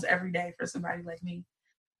 like almost every day for somebody like me,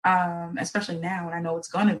 especially now. And I know it's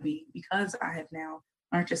going to be because I have now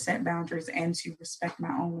learned to set boundaries and to respect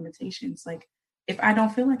my own limitations. Like if I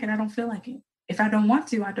don't feel like it, I don't feel like it. If I don't want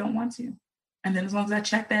to, I don't want to. And then as long as I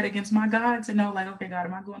check that against my God to know like, okay, God,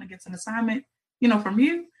 am I going against an assignment, from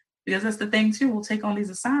you? Because that's the thing too. We'll take on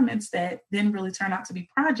these assignments that then really turn out to be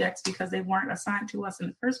projects because they weren't assigned to us in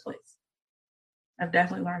the first place. I've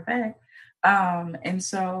definitely learned that. And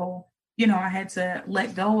so, I had to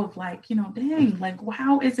let go of like, dang, like,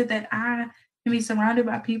 how is it that I can be surrounded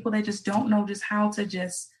by people that just don't know just how to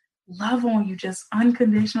just love on you, just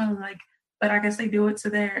unconditionally, like, but I guess they do it to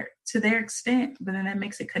their extent, but then that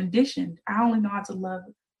makes it conditioned. I only know how to love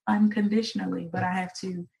unconditionally, but I have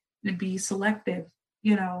to be selective,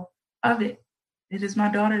 of it. it is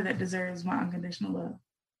my daughter that deserves my unconditional love.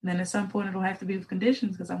 And then at some point it'll have to be with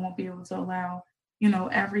conditions because I won't be able to allow,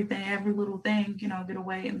 everything, every little thing, get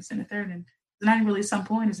away in the center third. And it's not really some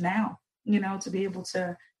point is now, to be able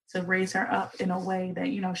to raise her up in a way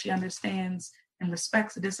that, she understands and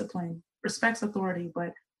respects discipline, respects authority,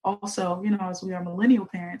 but also, as we are millennial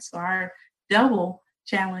parents, so our double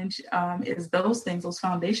challenge is those things, those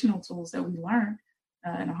foundational tools that we learn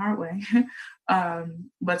in a hard way,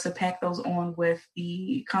 but to pack those on with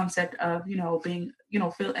the concept of, being,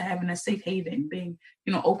 having a safe haven, being,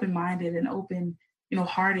 open-minded and open,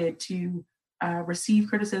 hearted to receive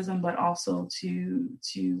criticism, but also I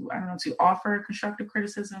don't know, to offer constructive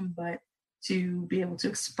criticism, but to be able to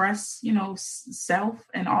express, self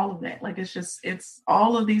and all of that. Like it's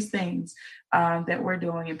all of these things that we're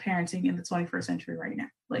doing in parenting in the 21st century right now.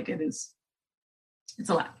 Like it's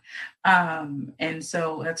a lot. And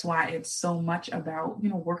so that's why it's so much about,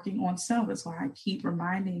 working on self. That's why I keep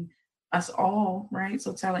reminding us all, right?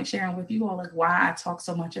 So sharing with you all, like why I talk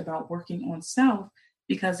so much about working on self,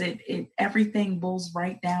 because it everything boils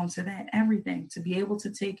right down to that, everything, to be able to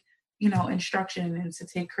take, instruction and to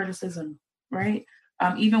take criticism, right?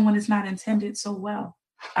 Even when it's not intended so well,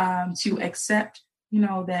 to accept,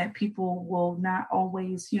 that people will not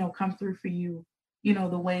always, come through for you,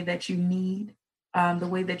 the way that you need, the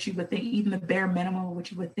way that you would think, even the bare minimum of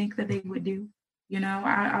what you would think that they would do.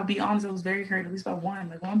 I'll be honest, I was very hurt, at least by one.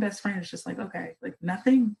 Like one best friend is just like, okay, like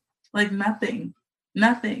nothing, nothing.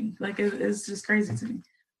 Like it's just crazy to me.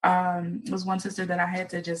 It was one sister that I had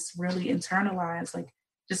to just really internalize, like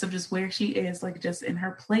just where she is, like just in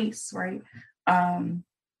her place, right?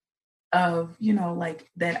 Of like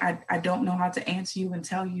that I don't know how to answer you and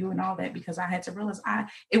tell you and all that, because I had to realize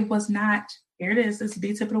it was not, here it is, this is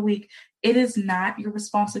the tip of the week, it is not your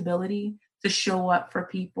responsibility to show up for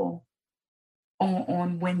people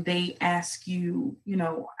on when they ask you,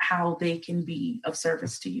 how they can be of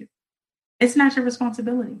service to you. It's not your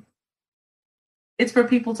responsibility. It's for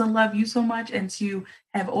people to love you so much and to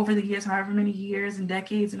have, over the years, however many years and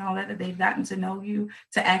decades and all that they've gotten to know you,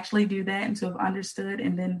 to actually do that and to have understood,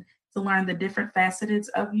 and then to learn the different facets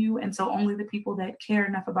of you. And so only the people that care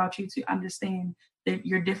enough about you to understand that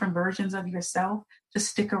your different versions of yourself, to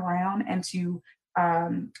stick around and to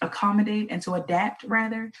accommodate and to adapt,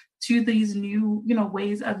 rather, to these new,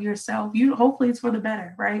 ways of yourself. Hopefully it's for the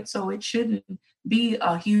better, right? So it shouldn't be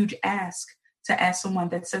a huge ask to ask someone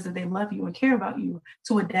that says that they love you and care about you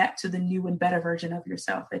to adapt to the new and better version of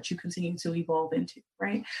yourself that you continue to evolve into,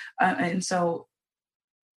 right? And so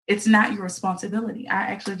it's not your responsibility. I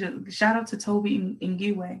actually just shout out to Toby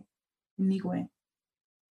Inigwe,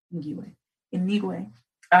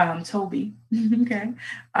 Toby, okay,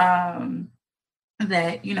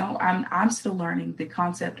 that I'm still learning the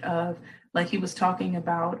concept of, like he was talking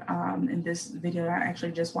about in this video I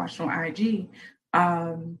actually just watched on IG.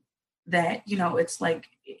 That it's like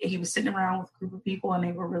he was sitting around with a group of people and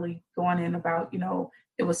they were really going in about,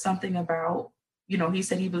 it was something about, he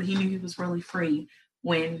said he knew he was really free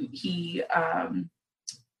when he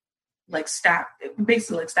stopped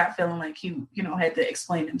feeling like he had to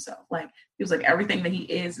explain himself. Like he was like, everything that he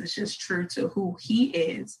is just true to who he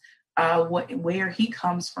is, where he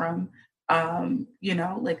comes from.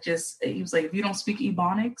 Like just, he was like, if you don't speak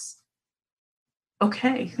Ebonics,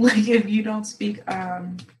 okay. Like if you don't speak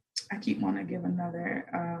I keep wanting to give another,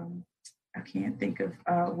 I can't think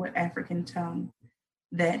of what African tongue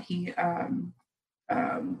that he,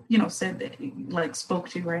 said that he, like, spoke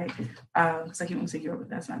to, right? Because I keep wanting to say Yoruba,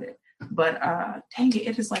 that's not it. But dang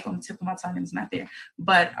it is like on the tip of my tongue and it's not there.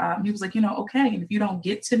 But he was like, okay. And if you don't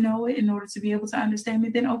get to know it in order to be able to understand me,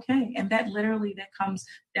 then okay. And that literally, that comes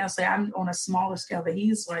down, say I'm on a smaller scale, but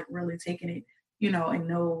he's like really taking it, and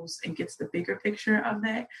knows and gets the bigger picture of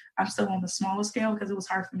that. I'm still on the smaller scale because it was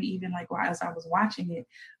hard for me, even like as I was watching it,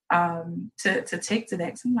 to take to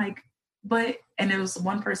that. So I'm like, and it was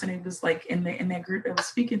one person who was like in that group that was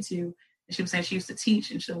speaking to, and she was saying she used to teach,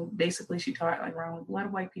 and so basically she taught like around a lot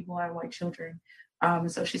of white people, a lot of white children.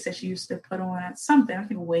 And so she said she used to put on something, I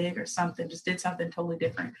think a wig or something, just did something totally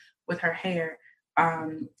different with her hair.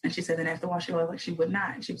 And she said then after a while she was like, she would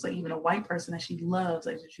not. And she was like, even a white person that she loves,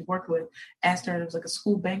 like that she worked with, asked her, it was like a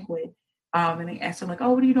school banquet. And they asked her like,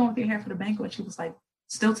 oh, what are you doing with your hair for the banquet? She was like,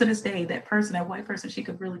 still to this day, that white person, she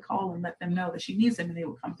could really call and let them know that she needs them and they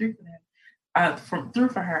would come through for them, through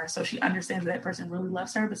for her. So she understands that person really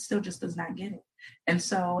loves her, but still just does not get it. And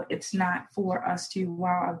so it's not for us to,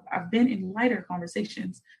 while I've been in lighter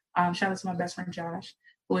conversations, shout out to my best friend Josh,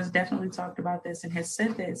 who has definitely talked about this and has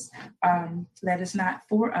said this, that it's not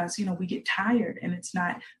for us, we get tired, and it's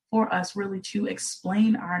not for us really to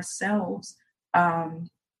explain ourselves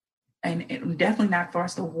and definitely not for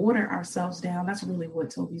us to water ourselves down. That's really what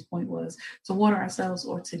Toby's point was, to water ourselves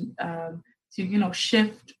or to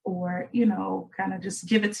shift or kind of just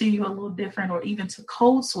give it to you a little different, or even to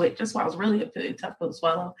code switch. That's why I was really a tough pill to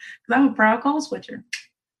swallow, because I'm a proud code switcher.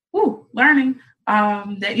 Woo, learning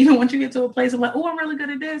that once you get to a place of like, oh, I'm really good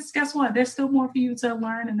at this, guess what, there's still more for you to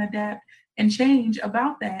learn and adapt and change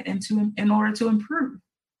about that, and in order to improve,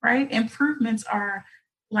 right? Improvements are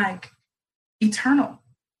like eternal.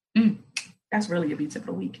 That's really a beat tip of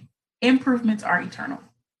the week. Improvements are eternal.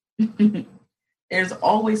 There's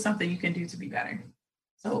always something you can do to be better.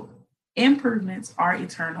 So improvements are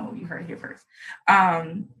eternal. You heard it here first.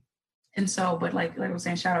 And so, but like I was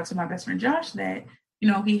saying, shout out to my best friend Josh, that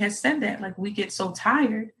he has said that, like, we get so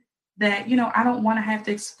tired that I don't want to have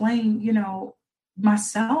to explain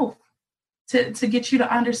myself to get you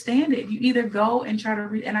to understand it. You either go and try to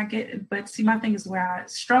read, and I get it, but see, my thing is where I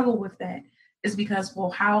struggle with that is because,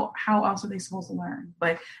 well, how else are they supposed to learn?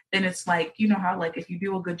 But then it's like, how, like, if you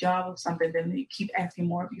do a good job of something, then they keep asking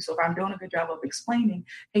more of you. So if I'm doing a good job of explaining,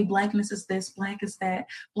 hey, blackness is this, black is that,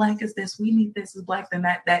 black is this, we need this is black, then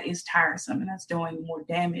that is tiresome, and that's doing more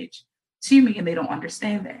damage to me, and they don't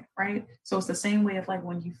understand that, right? So it's the same way of like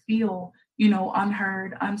when you feel,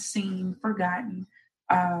 unheard, unseen, forgotten,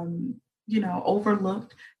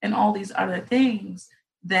 overlooked, and all these other things,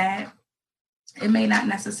 that it may not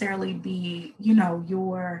necessarily be,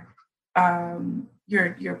 your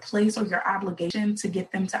place or your obligation to get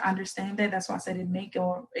them to understand that. That's why I said it may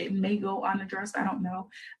go unaddressed. I don't know,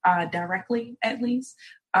 directly at least,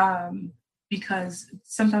 because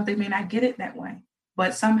sometimes they may not get it that way,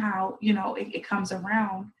 but somehow, it comes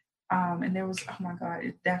around. And there was, oh my God,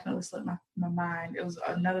 it definitely slipped my mind. It was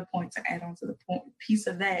another point to add on to the piece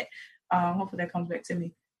of that. Hopefully that comes back to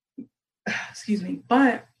me. Excuse me.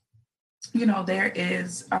 But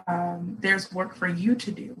there's work for you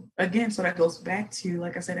to do again. So that goes back to,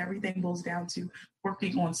 like I said, everything goes down to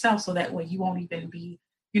working on self, so that way you won't even be,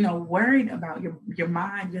 worried about your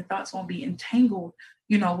mind. Your thoughts won't be entangled,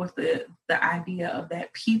 with the idea of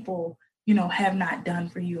that people, have not done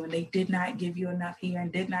for you, and they did not give you enough here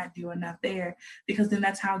and did not do enough there, because then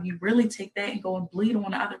that's how you really take that and go and bleed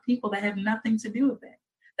on other people that have nothing to do with it.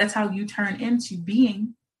 That's how you turn into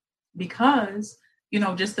being, because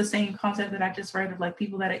just the same concept that I just read of, like,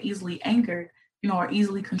 people that are easily angered, are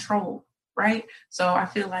easily controlled, right? So I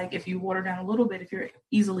feel like if you water down a little bit, if you're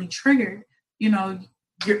easily triggered, you're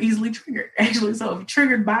easily triggered, actually. So if you're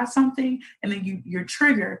triggered by something, and then you're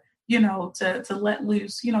triggered, to let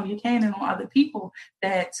loose, your cannon on other people,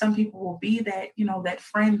 that some people will be that, that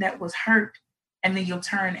friend that was hurt, and then you'll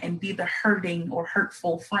turn and be the hurting or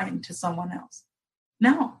hurtful friend to someone else.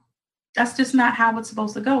 No, that's just not how it's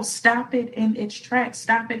supposed to go. Stop it in its tracks.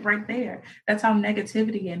 Stop it right there. That's how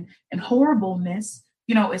negativity and horribleness,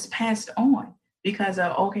 is passed on, because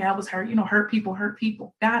okay, I was hurt, hurt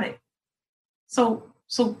people. Got it. So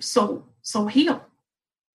heal.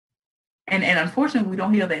 And unfortunately, we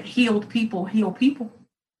don't heal that. Healed people heal people.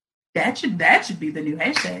 That should be the new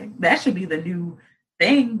hashtag. That should be the new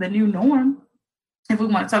thing, the new norm. If we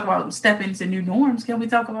want to talk about step into new norms, can we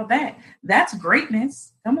talk about that? That's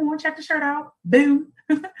greatness. Come on, check the shirt out. Boom.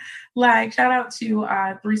 Like, shout out to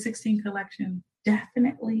 316 collection.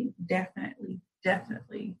 Definitely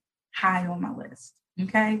high on my list.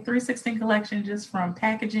 Okay. 316 collection, just from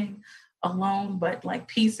packaging alone, but like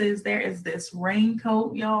pieces. There is this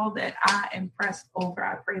raincoat, y'all, that I impressed over.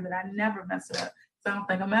 I pray that I never mess it up. So I don't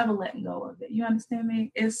think I'm ever letting go of it. You understand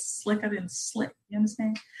me? It's slicker than slick. You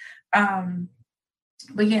understand?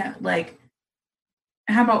 But yeah, like,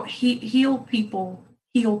 how about heal people,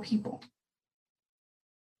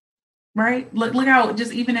 right? Look how,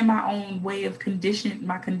 just even in my own way of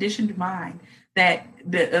my conditioned mind, that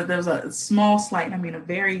there's a small slight, I mean, a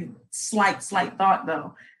very slight thought,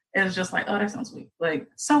 though. It was just like, oh, that sounds sweet. Like,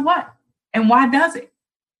 so what? And why does it?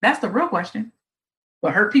 That's the real question.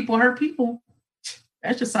 But hurt people.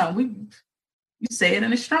 That's just something you say it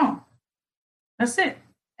and it's strong. That's it.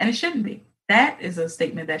 And it shouldn't be. That is a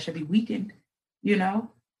statement that should be weakened.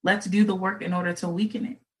 Let's do the work in order to weaken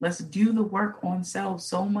it. Let's do the work on self,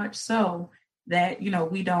 so much so that,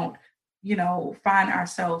 we don't, find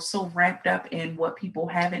ourselves so wrapped up in what people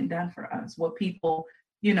haven't done for us, what people,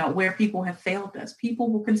 where people have failed us.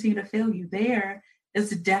 People will continue to fail you. There is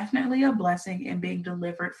definitely a blessing in being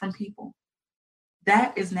delivered from people.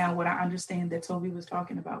 That is now what I understand that Toby was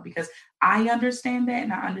talking about, because I understand that,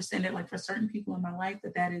 and I understand that, like, for certain people in my life,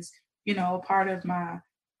 that is, a part of my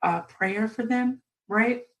prayer for them,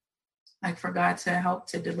 right? Like, for God to help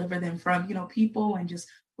to deliver them from, people, and just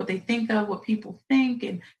what they think of, what people think,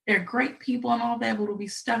 and they're great people and all that, but will be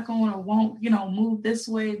stuck on or won't, move this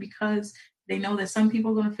way because they know that some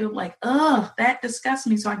people are going to feel like, oh, that disgusts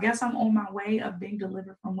me. So I guess I'm on my way of being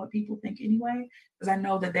delivered from what people think anyway, because I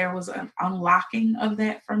know that there was an unlocking of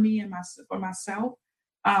that for me and for myself.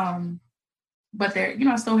 But there,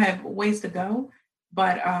 I still have ways to go.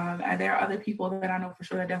 But there are other people that I know for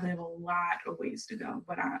sure that definitely have a lot of ways to go.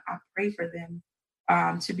 But I pray for them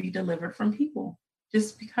to be delivered from people,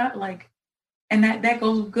 just because, and that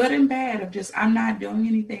goes good and bad of just I'm not doing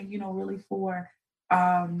anything, really for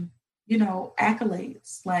accolades.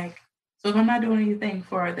 So if I'm not doing anything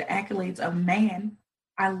for the accolades of man,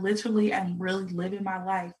 I literally am really living my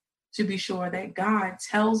life to be sure that God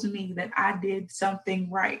tells me that I did something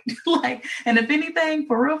right. And if anything,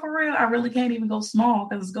 for real, I really can't even go small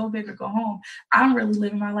because it's go big or go home. I'm really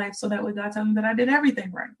living my life so that way God tells me that I did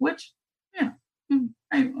everything right, which,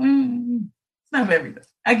 it's not everything.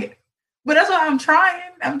 I get it. But that's what I'm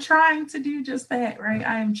trying. I'm trying to do just that, right?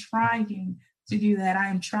 I am trying to do that. I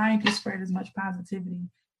am trying to spread as much positivity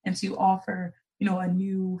and to offer, a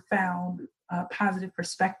newfound positive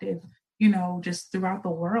perspective, just throughout the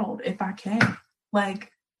world if I can,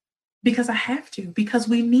 because I have to, because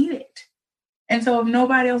we need it. And so if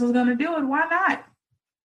nobody else is going to do it, why not?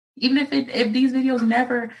 Even if these videos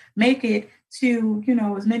never make it to,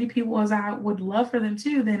 as many people as I would love for them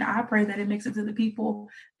to, then I pray that it makes it to the people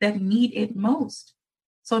that need it most.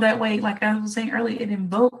 So that way, like I was saying earlier, it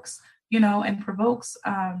invokes, and provokes,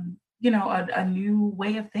 a new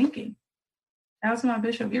way of thinking. That was my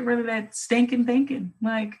bishop. Get rid of that stinking thinking.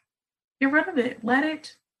 Get rid of it. Let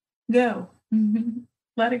it go.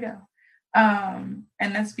 Let it go. And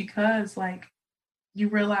that's because, you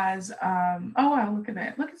realize, oh wow, look at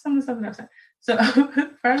that. Look at some of the stuff that I've said. So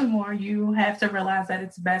furthermore, you have to realize that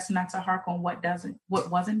it's best not to hark on what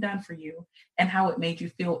wasn't done for you and how it made you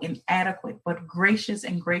feel inadequate, but gracious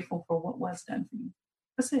and grateful for what was done for you.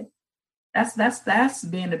 That's it. That's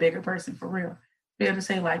being the bigger person for real. Be able to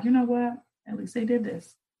say, you know what? At least they did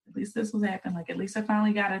this. At least this was happening. At least I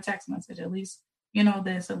finally got a text message. At least,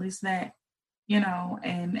 this, at least that.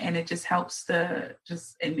 And it just helps and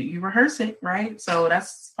you rehearse it, right? So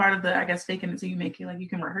that's part of the, I guess, faking it till you make it, you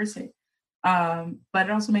can rehearse it. But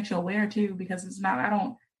it also makes you aware too, because it's not, I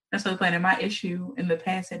don't necessarily plan it. My issue in the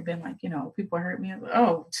past had been people hurt me.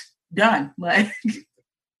 Oh, done.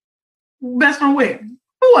 Best from where?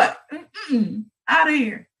 What? Out of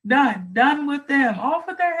here. Done with them. Off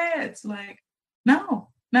with their heads. No.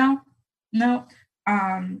 I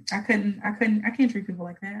can't treat people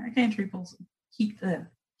like that. I can't keep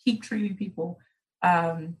treating people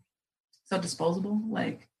so disposable.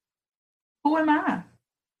 Who am I?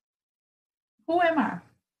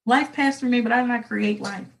 Life passed through me, but I did not create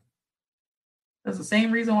life. That's the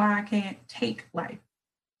same reason why I can't take life,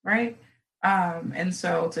 right? And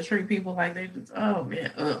so to treat people like they just,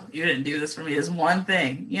 you didn't do this for me is one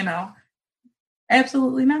thing,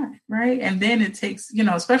 Absolutely not, right? And then it takes,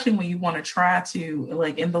 especially when you want to try to,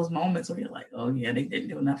 in those moments where you're like, oh yeah, they didn't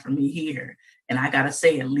do enough for me here, and I gotta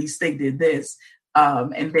say at least they did this.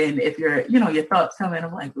 And then if your thoughts come in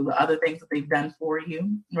of the other things that they've done for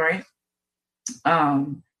you, right?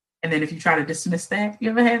 And then if you try to dismiss that,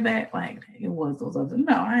 you ever had that? It was those other.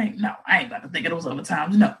 No, I ain't about to think of those other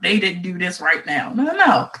times. No, they didn't do this right now.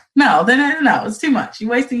 No. It's too much.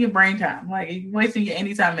 You're wasting your brain time. You're wasting your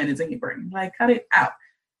anytime minutes in your brain. Cut it out.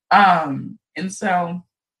 And so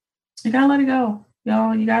you gotta let it go.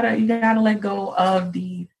 You gotta let go of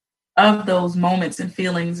those moments and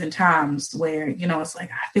feelings and times where, it's I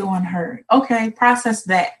feel unheard. Okay, process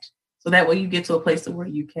that. So that way you get to a place where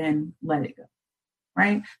you can let it go.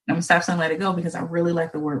 Right? And I'm gonna stop saying let it go because I really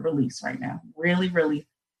like the word release right now. Really, really,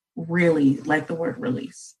 really like the word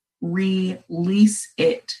release. Release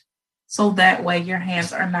it. So that way your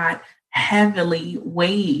hands are not heavily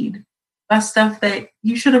weighed by stuff that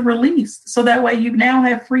you should have released. So that way you now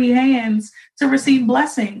have free hands to receive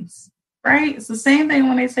blessings. Right? It's the same thing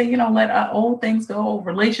when they say, let old things go,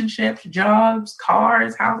 relationships, jobs,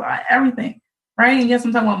 cars, house, everything. Right? And yes,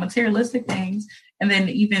 I'm talking about materialistic things. And then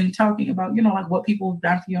even talking about, what people have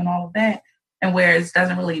done for you and all of that. And whereas it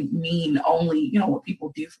doesn't really mean only, what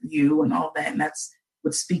people do for you and all that. And that's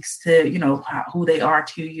what speaks to, who they are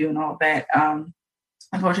to you and all that.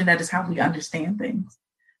 Unfortunately, that is how we understand things.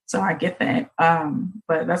 So I get that.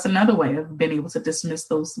 But that's another way of being able to dismiss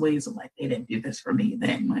those ways of they didn't do this for me.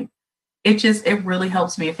 Then it really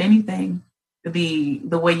helps me. If anything, the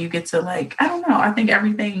way you get to I don't know. I think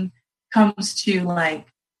everything comes to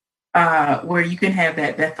where you can have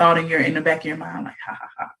that thought in the back of your mind, ha ha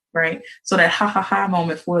ha. right? So that ha ha ha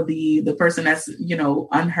moment for the person that's,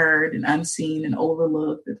 unheard and unseen and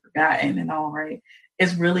overlooked and forgotten and all, right,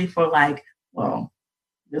 is really for like, well,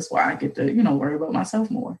 that's why I get to, worry about myself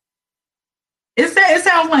more. It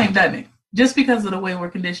sounds lame, doesn't it? Just because of the way we're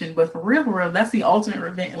conditioned, but for real, that's the ultimate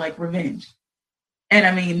revenge, like revenge. And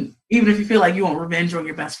I mean, even if you feel like you want revenge on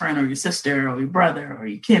your best friend or your sister or your brother or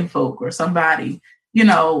your kinfolk or somebody,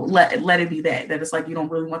 let it be that it's like you don't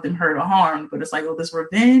really want them hurt or harmed, but it's like, oh, this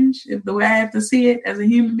revenge, if the way I have to see it as a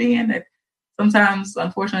human being, that sometimes,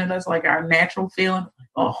 unfortunately, that's like our natural feeling. Like,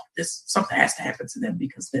 oh, this something has to happen to them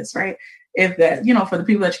because this, right? If that, for the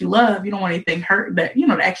people that you love, you don't want anything hurt that,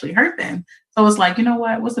 to actually hurt them. So it's like, you know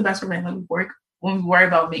what? What's the best revenge? Let me work when we worry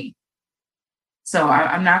about me. So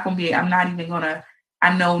I'm not going to be, I'm not even going to,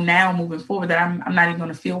 I know now moving forward that I'm not even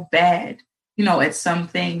going to feel bad, at some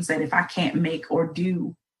things that if I can't make or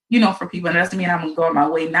do, for people, and it doesn't mean I'm going to go out my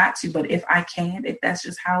way not to, but if I can, if that's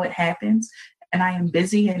just how it happens and I am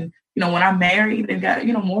busy and, when I'm married and got,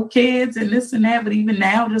 more kids and this and that, but even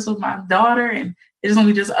now just with my daughter and it's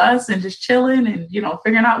only just us and just chilling and,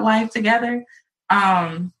 figuring out life together.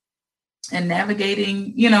 And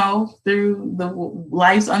navigating, through the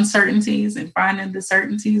life's uncertainties and finding the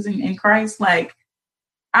certainties in Christ, like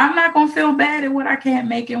I'm not going to feel bad at what I can't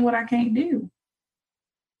make and what I can't do.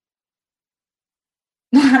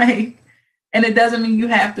 Like, and it doesn't mean you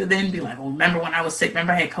have to then be like, well, remember when I was sick,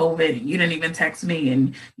 remember I had COVID and you didn't even text me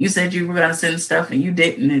and you said you were going to send stuff and you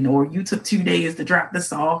didn't, or you took 2 days to drop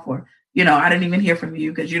this off, or, I didn't even hear from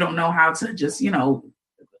you because you don't know how to just,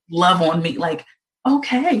 love on me. Like,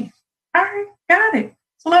 okay, all right, got it.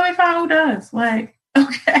 So let me find who does. Like,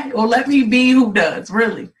 okay, or let me be who does,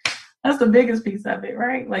 really. That's the biggest piece of it,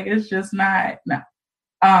 right? Like, it's just not, no.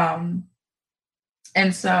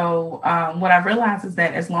 And so what I realized is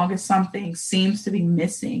that as long as something seems to be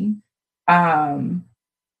missing,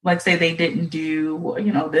 like say they didn't do,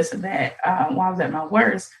 this and that, while I was at my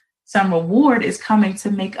worst, some reward is coming to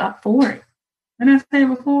make up for it. And I said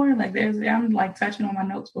before, like I'm like touching on my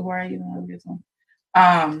notes before I even get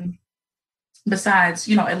on. Besides,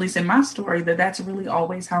 at least in my story, that's really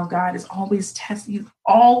always how God is always testing you.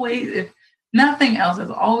 Always, if nothing else,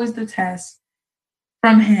 is always the test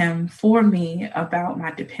from him for me about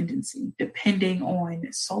my dependency, depending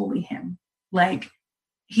on solely him. Like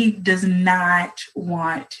he does not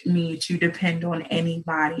want me to depend on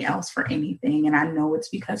anybody else for anything. And I know it's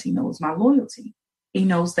because he knows my loyalty. He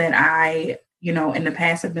knows that I, in the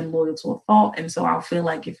past have been loyal to a fault. And so I'll feel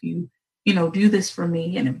like if you, do this for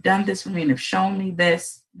me and have done this for me and have shown me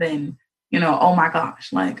this, then, oh my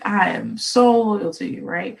gosh, like I am so loyal to you.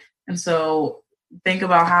 Right. And so think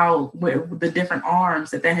about how the different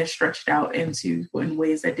arms that has stretched out into in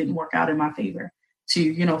ways that didn't work out in my favor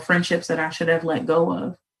to, friendships that I should have let go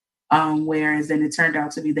of. Whereas then it turned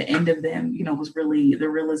out to be the end of them, was really the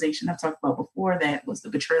realization I talked about before, that was the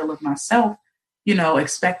betrayal of myself,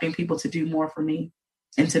 expecting people to do more for me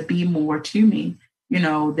and to be more to me,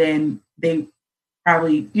 than they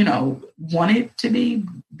probably, wanted to be,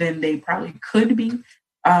 than they probably could be,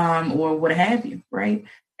 or what have you, right?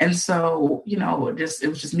 And so, it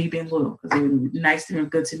was just me being loyal because they were nice and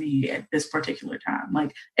good to me at this particular time,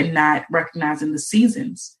 like, and not recognizing the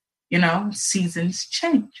seasons, seasons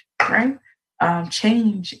change, right?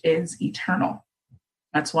 Change is eternal.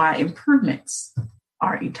 That's why improvements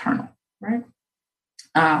are eternal, right?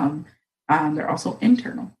 They're also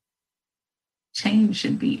internal. Change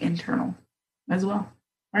should be internal as well,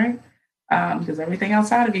 right? Because everything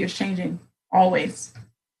outside of you is changing always.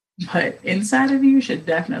 But inside of you should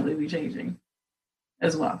definitely be changing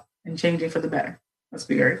as well, and changing for the better. Let's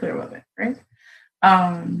be very clear about that, right?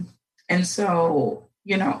 And so,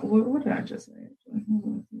 what did I just say?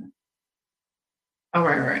 Oh,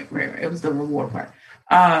 right. It was the reward part.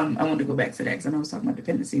 I wanted to go back to that because I know I was talking about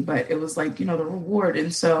dependency, but it was like, the reward.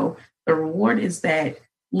 And so the reward is that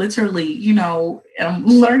literally, and I'm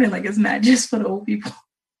learning, like, it's not just for the old people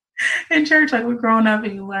in church. Like, we're growing up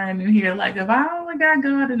and you learn and hear, like, if I only got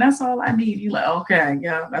God and that's all I need, you're like, okay,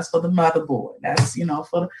 yeah, that's for the motherboard. That's,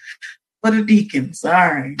 for the deacons. All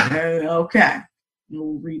right. Okay.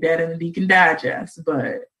 We'll read that in the Deacon Digest,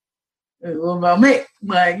 but what about me?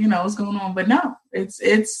 Like, what's going on? But no,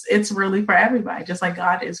 it's really for everybody, just like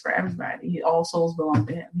God is for everybody. All souls belong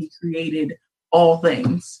to him. He created all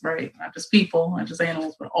things, right? Not just people, not just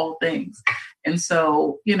animals, but all things. And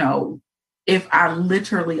so, if I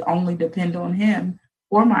literally only depend on him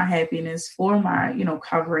for my happiness, for my,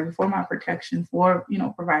 covering, for my protection, for,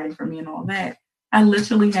 providing for me and all that, I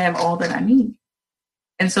literally have all that I need.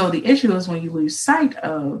 And so the issue is when you lose sight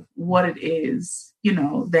of what it is,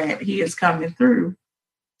 that he is coming through,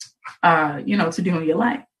 to do in your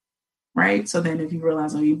life. right? So then if you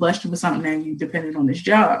realize, oh, you blessed you with something, now you depended on this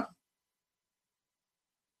job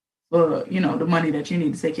for, the money that you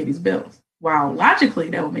need to take care of these bills. Wow, logically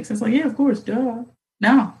that would make sense. Like, yeah, of course, duh.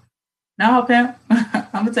 No, no, pimp. I'm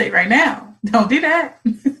gonna tell you right now, don't do that.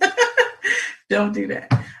 Don't do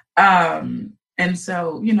that. And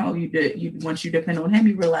so, you once you depend on him,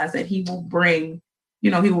 you realize that he will bring, he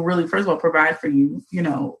will really, first of all, provide for you,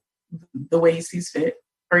 the way he sees fit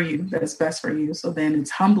for you, that is best for you. So then it's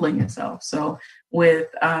humbling itself. So with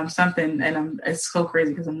something, and it's so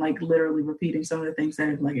crazy because I'm like literally repeating some of the things that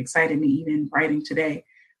have like excited me even writing today.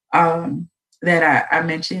 That I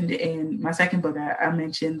mentioned in my second book, I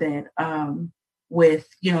mentioned that with,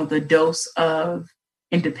 the dose of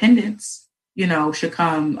independence, should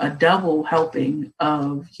come a double helping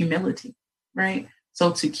of humility, right?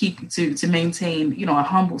 So to maintain, a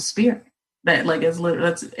humble spirit that like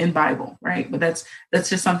that's in Bible, right? But that's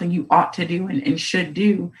just something you ought to do and should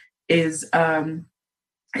do is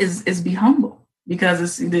be humble, because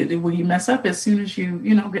it's when you mess up, as soon as you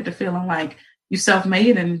get to feeling like you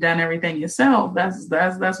self-made and done everything yourself, that's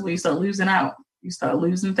where you start losing out. You start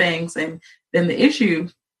losing things, and then the issue,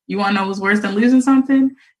 you want to know what's worse than losing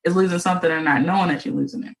something, is losing something and not knowing that you're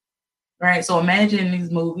losing it, right? So imagine these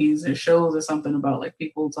movies or shows or something about like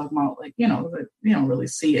people talking about like, that you don't really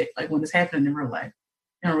see it. Like when it's happening in real life,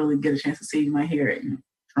 you don't really get a chance to see it. You might hear it,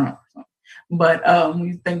 Trump or something. But when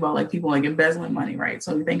you think about like people like embezzling money, right?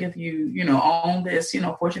 So you think if you, own this,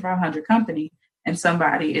 Fortune 500 company, and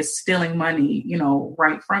somebody is stealing money,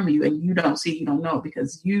 right from you, and you don't see, you don't know,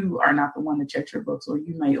 because you are not the one that checks your books, or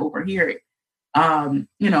you may overhear it, from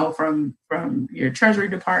your treasury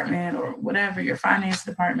department or whatever, your finance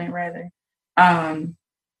department rather.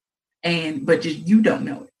 But just, you don't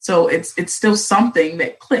know it. So it's still something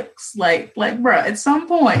that clicks like, bro, at some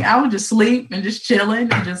point I would just sleep and just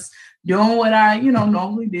chilling and just doing what I,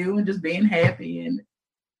 normally do and just being happy, and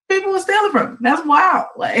people will steal it from me. That's wild.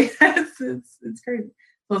 Like it's crazy.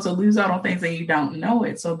 So to lose out on things and you don't know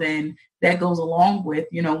it. So then that goes along with,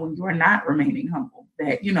 when you're not remaining humble,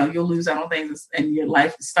 that, you'll lose out on things and your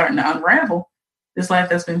life is starting to unravel, this life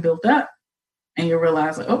that's been built up. And you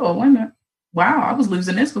realize, like, oh, wait a minute. Wow, I was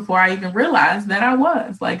losing this before I even realized that I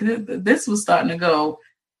was. Like this was starting to go,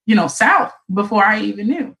 south before I even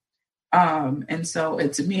knew. And so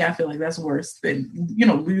to me, I feel like that's worse than,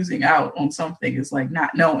 losing out on something, is like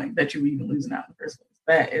not knowing that you were even losing out in the first place.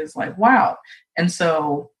 That is like, wow. And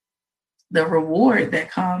so the reward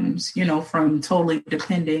that comes, from totally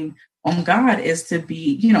depending on God is to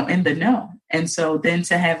be, in the know. And so then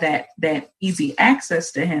to have that easy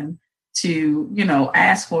access to him, to,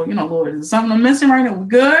 ask for, Lord, is something I'm missing right now? We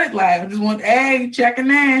good? Like, I just want, checking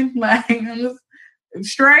in. Like, I'm just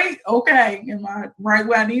straight. Okay. Am I right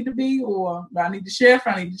where I need to be? Or do I need to shift?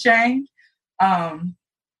 I need to change. And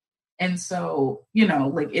so,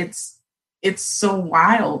 like it's so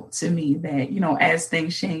wild to me that, as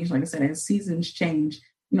things change, like I said, as seasons change,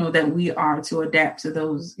 that we are to adapt to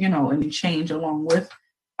those, and change along with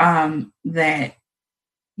that,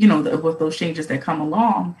 with those changes that come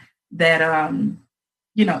along, that,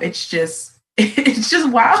 it's just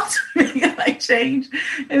wild to me. Like change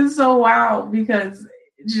is so wild, because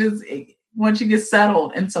once you get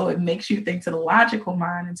settled, and so it makes you think to the logical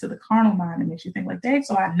mind and to the carnal mind. It makes you think like, dang,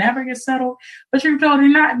 so I never get settled. But you're totally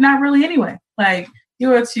not really anyway. Like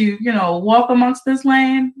you are to, walk amongst this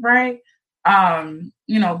land, right?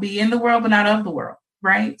 Be in the world, but not of the world,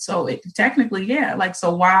 right? So it technically, yeah. Like,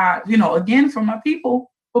 so why, again, for my people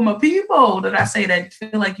that I say that feel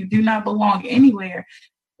like you do not belong anywhere,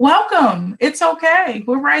 welcome. It's okay.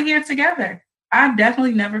 We're right here together. I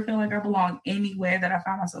definitely never feel like I belong anywhere that I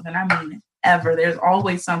find myself, and I mean it, ever. There's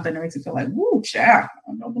always something that makes you feel like, woo, child,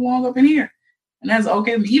 I don't belong up in here. And that's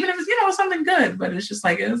okay with me, even if it's, something good, but it's just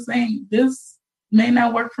like, it's saying this may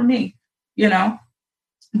not work for me, but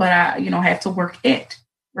I, have to work it.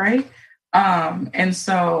 Right. And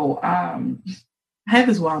so, I have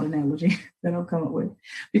this wild analogy that I'll come up with,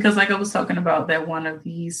 because like I was talking about, that one of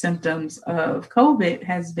the symptoms of COVID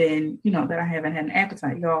has been, that I haven't had an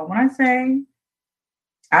appetite. Y'all, when I say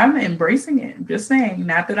I'm embracing it, I'm just saying,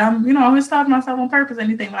 not that I'm, always stopping myself on purpose,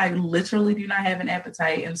 anything, but I literally do not have an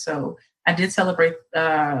appetite. And so I did celebrate,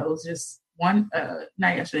 it was just one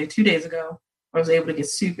night yesterday, 2 days ago, I was able to get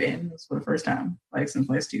soup in. It was for the first time, like since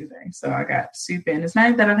last Tuesday. So I got soup in. It's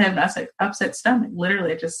not that I've had an upset stomach.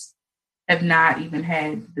 Literally, I just have not even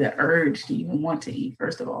had the urge to even want to eat,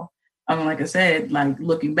 first of all. Like I said, like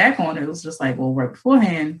looking back on it, it was just like, well, right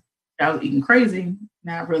beforehand, I was eating crazy.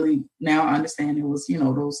 Now I understand it was,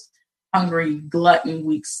 those hungry glutton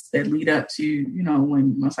weeks that lead up to,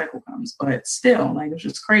 when my cycle comes. But still, like, it's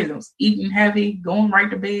just crazy. I was eating heavy, going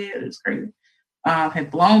right to bed. It's crazy.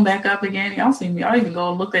 Had blown back up again. Y'all see me. I even go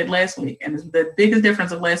and looked at last week. And the biggest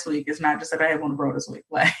difference of last week is not just that I had one bro this week,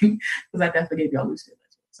 like, because I definitely gave y'all loose fit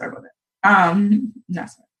last week. Sorry about that. Not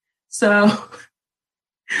sorry. So,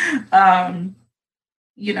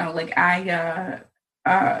 like I've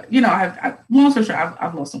long story short,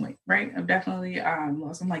 I've lost some weight, right? I've definitely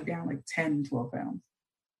lost, I'm like down like 10, 12 pounds.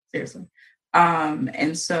 Seriously.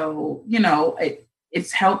 And so,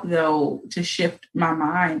 it's helped though to shift my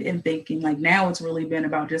mind and thinking like now it's really been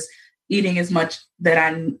about just eating as much that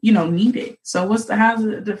I, needed. So how's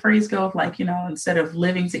the phrase go of like, instead of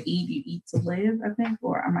living to eat, you eat to live, I think,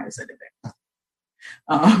 or I might have said it back.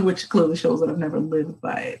 Which clearly shows that I've never lived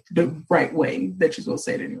by it the right way that you're supposed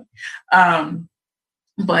to say it anyway.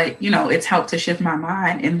 But, it's helped to shift my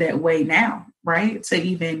mind in that way now, right? To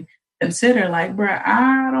even consider like, bro,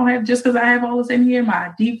 I don't have, just because I have all this in here,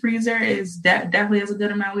 my deep freezer is definitely has a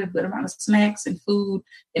good amount. We have a good amount of snacks and food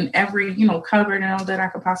in every, cupboard and all that I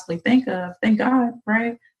could possibly think of. Thank God,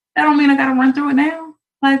 right? That don't mean I got to run through it now.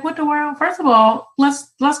 Like, what the world? First of all, let's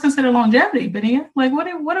consider longevity, Benia. Like, what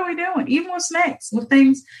are we doing? Even with snacks, with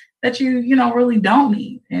things that you really don't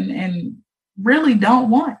need and really don't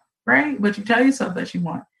want, right? But you tell yourself that you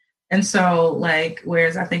want. And so, like,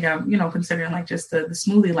 whereas I think I'm, considering like just the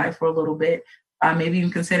smoothie life for a little bit, maybe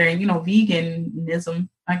even considering, veganism,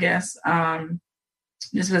 I guess,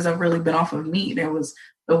 just because I've really been off of meat. There was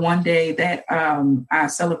the one day that I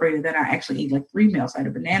celebrated that I actually ate like 3 meals. I had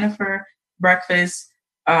a banana for breakfast.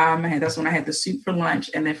 That's when I had the soup for lunch.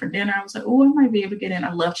 And then for dinner, I was like, oh, I might be able to get in.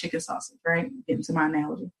 I love chicken sausage, right? Get into my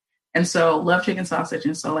analogy. And so love chicken sausage.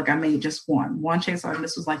 And so like I made just one chicken sausage.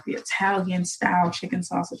 This was like the Italian style chicken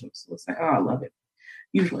sausage. So it's like, oh, I love it.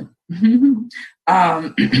 Usually. And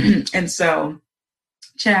so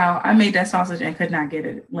I made that sausage and could not get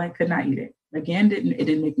it. Like could not eat it. Again, it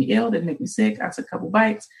didn't make me ill, didn't make me sick. I took a couple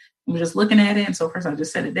bites and was just looking at it. And so first I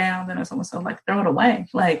just set it down. Then I told myself like, throw it away.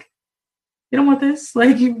 Like, you don't want this.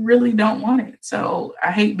 Like you really don't want it. So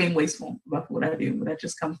I hate being wasteful about what I do, but that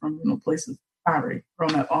just comes from, places poverty,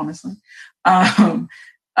 grown up, honestly. And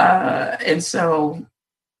so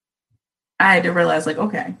I had to realize like,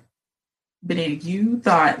 okay, but you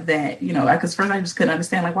thought that, because first I just couldn't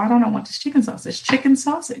understand, like, why don't I want this chicken sausage? Chicken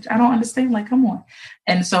sausage. I don't understand. Like, come on.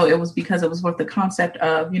 And so it was because it was with the concept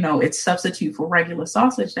of, it's substitute for regular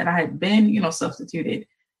sausage that I had been, substituted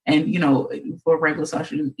and, for regular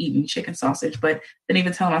sausage, eating chicken sausage. But then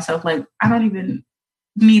even telling myself, like, I don't even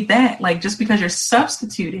need that. Like, just because you're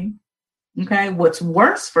substituting, okay, what's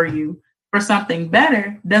worse for you for something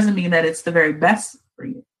better doesn't mean that it's the very best for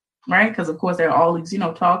you, right? Because of course there are all these,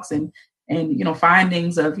 talks and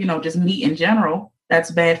findings of, just meat in general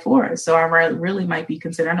that's bad for us. So I really might be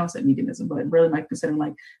considering, I know it's a veganism, but really might consider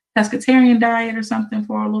like pescatarian diet or something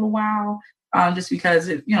for a little while, just because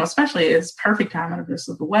it, especially it's perfect time of this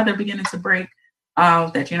with the weather beginning to break,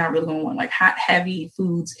 that you're not really going to want like hot, heavy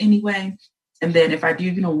foods anyway. And then if I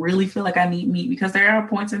do, really feel like I need meat, because there are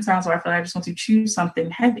points in time where I feel like I just want to choose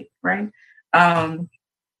something heavy, right?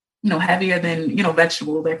 Heavier than,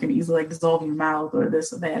 vegetable that can easily like dissolve in your mouth or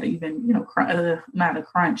this or that, even, not a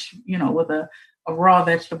crunch, with a raw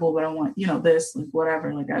vegetable, but I want, this, like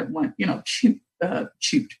whatever, like I want, chewed, the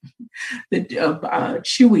chewy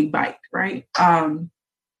bite, right?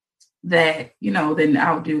 That, then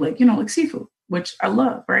I'll do like seafood, which I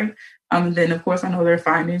love, right? And then of course I know there are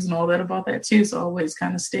findings and all that about that too. So I always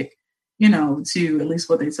kind of stick, to at least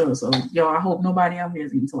what they tell us. So I hope nobody out here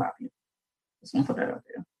is eating tilapia. Just want to put that out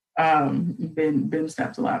there. Been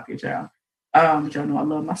stopped tilapia, child. Y'all know I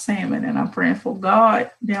love my salmon and I'm praying for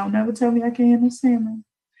God. They'll never tell me I can't have no salmon.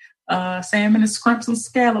 Salmon is scrimps and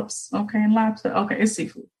scallops, okay, and lobster. Okay, it's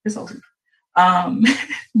seafood. It's all seafood.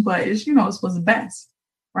 But it's, it's what's best,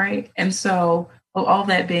 right? And so all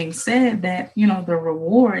that being said, that, the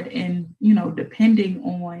reward in, depending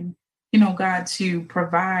on, God to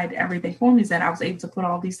provide everything for me is that I was able to put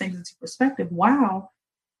all these things into perspective. Wow.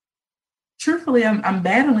 Truthfully, I'm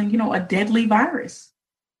battling, a deadly virus.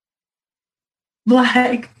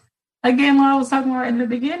 Like, again, what I was talking about in the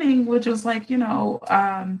beginning, which was like,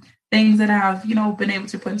 things that I've, been able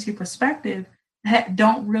to put into perspective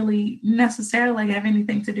don't really necessarily have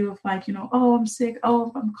anything to do with like, oh, I'm sick.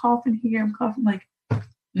 Oh, I'm coughing here. I'm coughing. Like,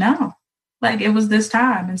 no, like it was this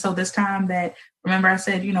time. And so this time that, remember I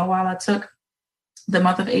said, while I took the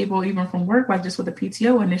month of April, even from work, like just with the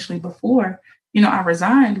PTO initially before, I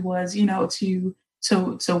resigned was, to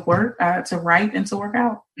work, to write and to work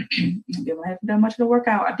out. I haven't done much of the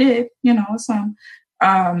workout. I did, some,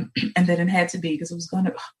 And then it had to be because it was going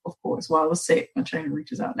to, of course, while I was sick, my trainer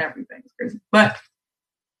reaches out and everything. It's crazy. But,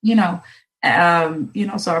 you know,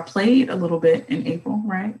 so I played a little bit in April,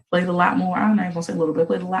 right? Played a lot more. I'm not even gonna say a little bit,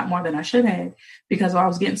 played a lot more than I should have because I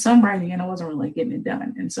was getting some writing and I wasn't really getting it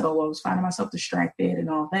done. And so I was finding myself distracted and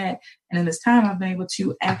all that. And in this time, I've been able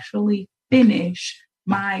to actually finish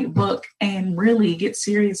my book and really get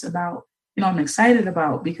serious about, I'm excited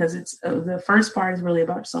about because it's the first part is really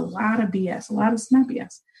about just a lot of BS, a lot of not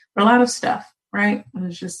BS, but a lot of stuff, right? It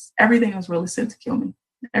was just everything was really sent to kill me.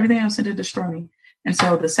 Everything was sent to destroy me. And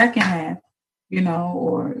so the second half,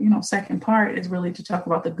 second part is really to talk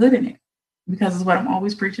about the good in it because it's what I'm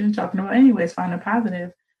always preaching and talking about anyways, find a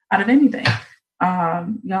positive out of anything.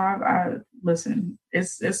 Listen,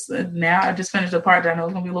 it's now I just finished a part that I know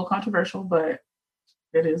is going to be a little controversial, but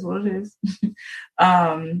it is what it is.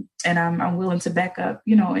 And I'm willing to back up,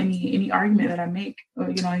 any argument that I make or,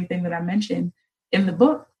 anything that I mention in the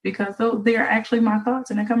book because they are actually my thoughts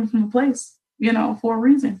and they're coming from a place, for a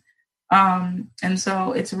reason. And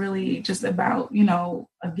so it's really just about,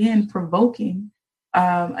 again, provoking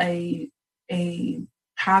a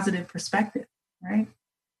positive perspective, right?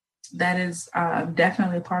 That is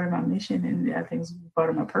definitely a part of my mission. And I think it's part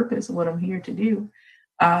of my purpose of what I'm here to do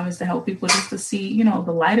is to help people just to see,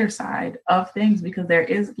 the lighter side of things because there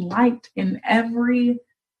is light in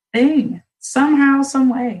everything somehow, some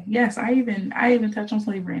way. Yes, I even touch on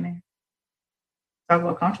slavery in there. Talk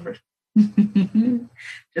about controversy.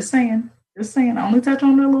 just saying. I only touch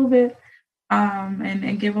on it a little bit,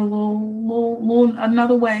 and give a little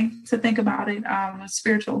another way to think about it. A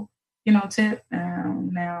spiritual, tip.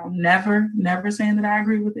 Now, never saying that I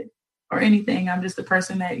agree with it or anything. I'm just the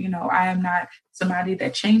person that I am not somebody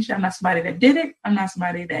that changed it. I'm not somebody that did it. I'm not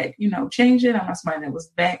somebody that changed it. I'm not somebody that was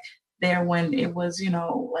back there when it was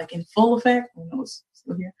like in full effect. When it was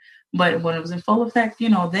still here, but when it was in full effect,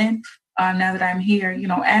 then. Now that I'm here,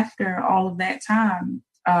 after all of that time,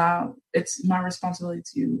 it's my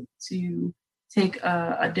responsibility to take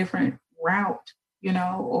a different route,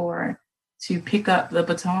 or to pick up the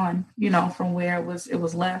baton, from where it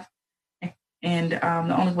was left. And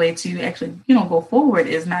the only way to actually, go forward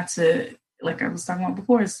is not to, like I was talking about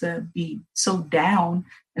before, is to be so down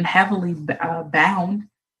and heavily bound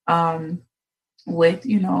with,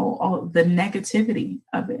 all the negativity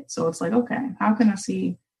of it. So it's like, okay, how can I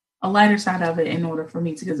see a lighter side of it in order for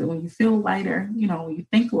me to, because when you feel lighter, when you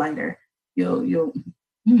think lighter, you'll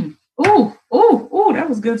that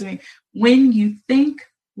was good to me. When you think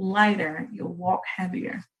lighter, you'll walk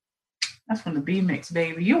heavier. That's from the B mix,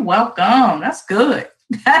 baby. You're welcome. That's good.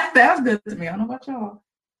 That's good to me. I don't know about y'all.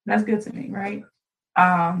 That's good to me, right?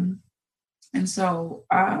 And so,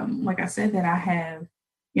 like I said, that I have,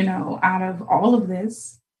 out of all of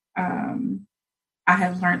this, I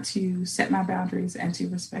have learned to set my boundaries and to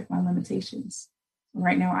respect my limitations.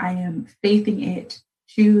 Right now, I am faithing it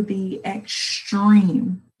to the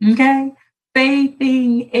extreme. Okay?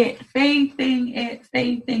 Faithing it.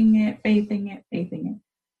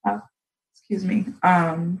 Excuse me.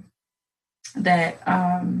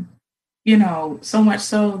 So much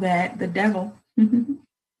so that the devil, the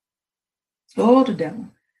devil,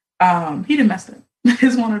 he done messed up.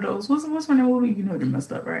 It's one of those, what's my movie? He done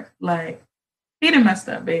messed up, right? Like, he done messed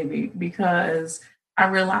up, baby, because I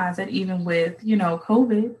realized that even with,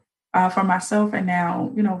 COVID for myself and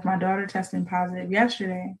now, my daughter testing positive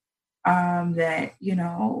yesterday, that,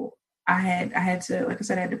 I had to, like I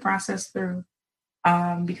said, I had to process through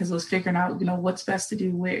because it was figuring out, what's best to do.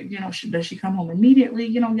 Where, does she come home immediately,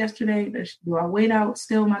 yesterday? Do I wait out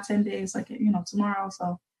still my 10 days, like, tomorrow?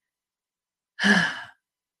 So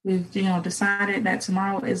we've, decided that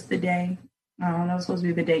tomorrow is the day. That was supposed to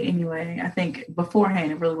be the day anyway. I think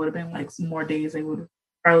beforehand, it really would have been like some more days. They would have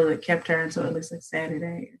probably kept her until at least like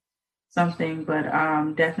Saturday or something. But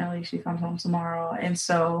definitely she comes home tomorrow. And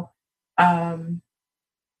so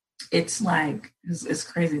it's like, it's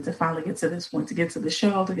crazy to finally get to this point, to get to the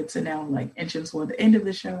show, to get to now like inching toward the end of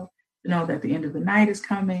the show, to know that the end of the night is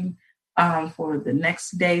coming, for the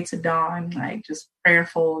next day to dawn, like just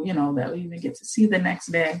prayerful, that we even get to see the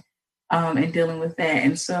next day. And dealing with that.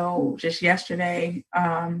 And so just yesterday,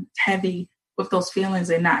 heavy with those feelings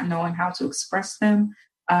and not knowing how to express them.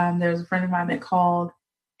 There was a friend of mine that called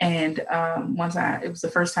and it was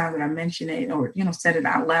the first time that I mentioned it or, said it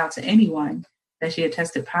out loud to anyone that she had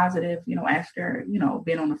tested positive, after,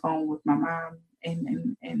 being on the phone with my mom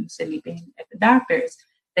and Sydney being at the doctor's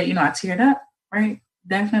that, I teared up, right?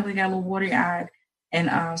 Definitely got a little watery eyed.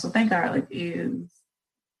 And so thank God, like,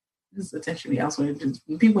 This attention be elsewhere. Just,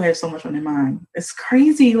 people have so much on their mind. It's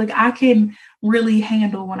crazy. Like I can really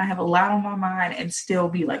handle when I have a lot on my mind and still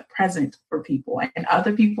be like present for people. And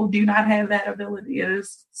other people do not have that ability. It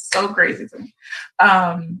is so crazy to me.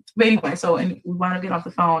 But anyway, so and we want to get off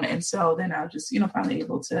the phone. And so then I was just, finally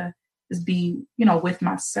able to just be, with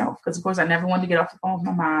myself. Because of course I never wanted to get off the phone with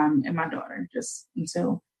my mom and my daughter just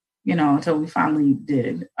until we finally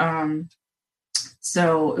did.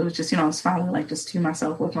 So it was just, it was finally like just to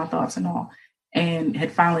myself with my thoughts and all, and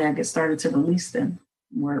had finally, I guess, started to release them.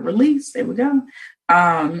 Word release, there we go.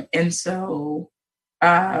 And so,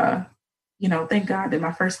 thank God that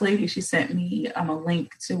my first lady, she sent me a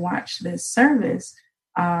link to watch this service.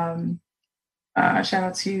 Shout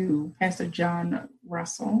out to Pastor John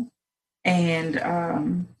Russell,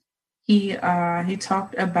 and he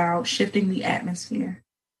talked about shifting the atmosphere.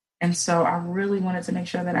 And so I really wanted to make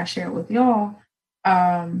sure that I share it with y'all.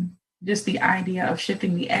 Just the idea of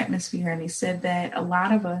shifting the atmosphere. And he said that a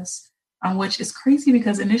lot of us, which is crazy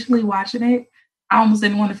because initially watching it, I almost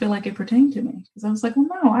didn't want to feel like it pertained to me because I was like, well,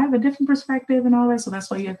 no, I have a different perspective and all that. So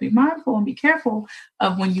that's why you have to be mindful and be careful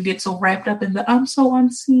of when you get so wrapped up in the I'm so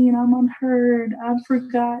unseen, I'm unheard, I'm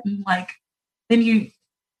forgotten. Like then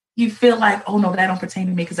you feel like, oh no, that don't pertain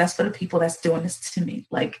to me because that's for the people that's doing this to me.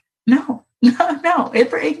 Like, no, you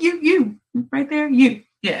right there, you.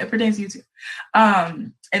 Yeah, it pertains to you too.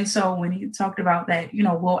 And so when he talked about that,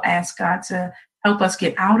 we'll ask God to help us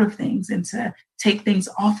get out of things and to take things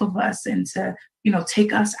off of us and to,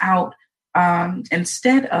 take us out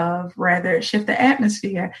instead of rather shift the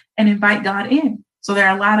atmosphere and invite God in. So there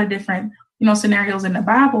are a lot of different, scenarios in the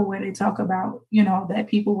Bible where they talk about, that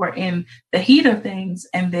people were in the heat of things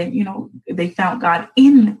and then, they found God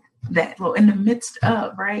in that, well, in the midst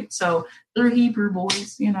of, right? So through Hebrew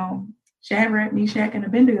boys, Shadrach, Meshach, and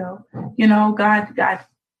Abednego, God got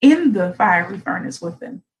in the fiery furnace with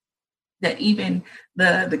them. That even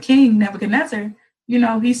the king Nebuchadnezzar,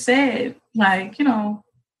 he said, like, it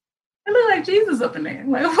looked like Jesus up in there.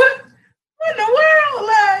 Like, what in the world?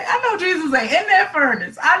 Like, I know Jesus ain't in that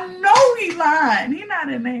furnace. I know he lying. He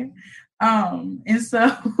not in there. And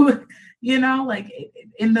so, like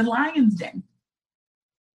in the lion's den,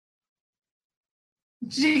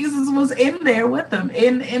 Jesus was in there with them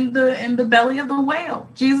in the belly of the whale.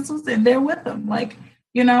 Jesus was in there with them. Like,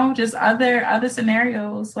 just other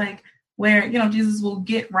scenarios like where, Jesus will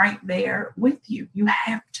get right there with you. You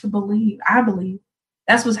have to believe. I believe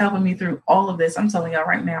that's what's helping me through all of this. I'm telling y'all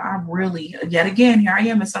right now, I really, yet again, here I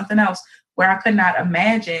am in something else where I could not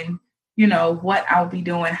imagine, what I would be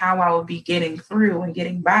doing, how I would be getting through and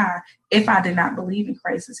getting by if I did not believe in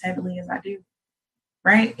Christ as heavily as I do.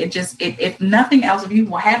 Right? If nothing else, if you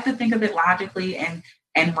will have to think of it logically and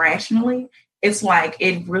rationally, it's like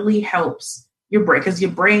it really helps your brain because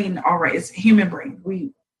your brain, all right, it's human brain.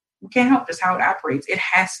 We can't help just how it operates. It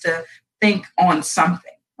has to think on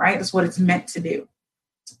something, right? That's what it's meant to do.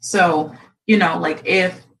 So, like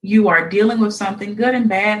if you are dealing with something good and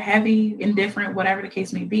bad, heavy, indifferent, whatever the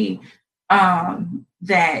case may be,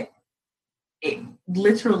 that it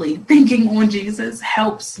literally thinking on Jesus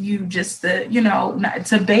helps you just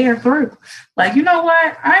to bear through. Like, you know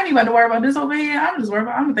what? I ain't even about to worry about this over here. I'm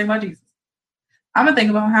gonna think about Jesus. I'm gonna think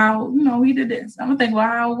about how, he did this. I'm gonna think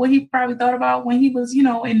about what he probably thought about when he was,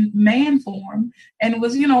 in man form and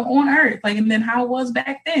was, on earth. Like, and then how it was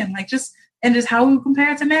back then. Like just how we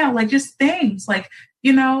compare to now. Like just things like,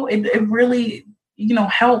 it really,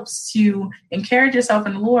 helps to encourage yourself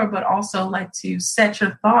in the Lord, but also like to set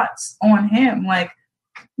your thoughts on him. Like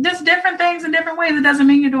just different things in different ways. It doesn't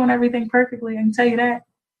mean you're doing everything perfectly. I can tell you that.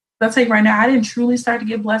 I'll tell you right now, I didn't truly start to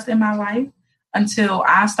get blessed in my life until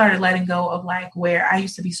I started letting go of like where I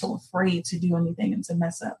used to be so afraid to do anything and to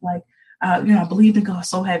mess up. Like, I believed in God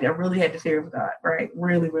so heavy. I really had the fear of God, right?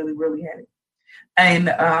 Really, really, really had it.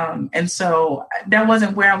 And so that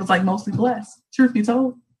wasn't where I was like mostly blessed, truth be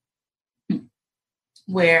told.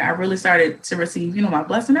 Where I really started to receive, my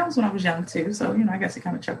blessing. That was when I was young too. So, I guess it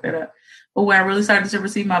kind of chucked that up. But where I really started to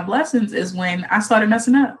receive my blessings is when I started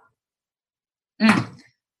messing up.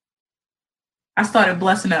 I started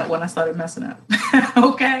blessing up when I started messing up.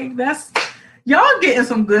 Okay, that's y'all getting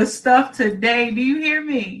some good stuff today. Do you hear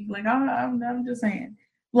me? Like I'm just saying,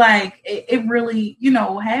 like it really,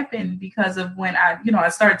 happened because of when I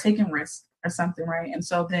started taking risks or something, right? And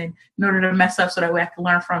so then in order to mess up so that we have to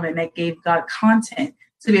learn from it, and that gave God content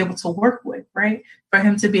to be able to work with, right? For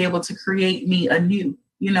him to be able to create me anew,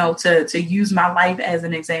 to use my life as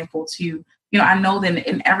an example to, I know that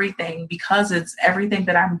in everything, because it's everything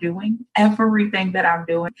that I'm doing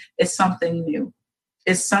is something new.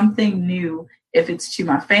 It's something new. If it's to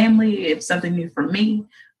my family, it's something new for me.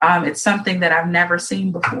 It's something that I've never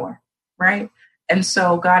seen before. right? And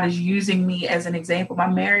so God is using me as an example. My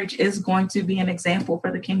marriage is going to be an example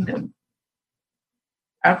for the kingdom.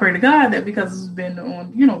 I pray to God that because it's been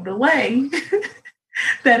on, delay,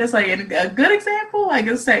 that it's like a good example, like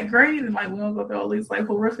it's that great, and like we don't go through all these like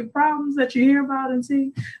horrific problems that you hear about and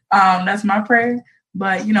see. That's my prayer.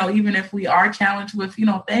 But even if we are challenged with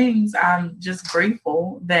things, I'm just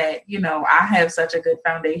grateful that I have such a good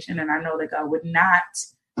foundation, and I know that God would not.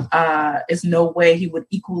 Is no way He would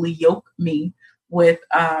equally yoke me with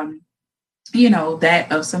that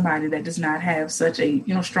of somebody that does not have such a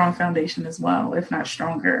strong foundation as well, if not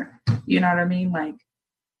stronger. You know what I mean? Like,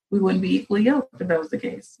 we wouldn't be equally yoked if that was the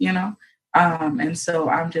case, and so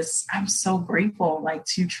I'm so grateful, like,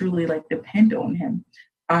 to truly like depend on Him.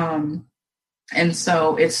 And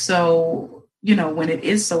so it's so, when it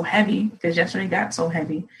is so heavy, because yesterday got so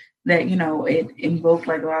heavy that it invoked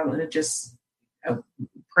like a lot of just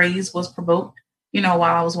praise was provoked, while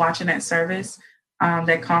I was watching that service,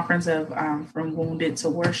 that conference of From Wounded to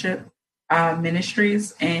Worship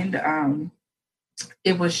Ministries. And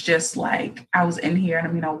it was just like I was in here,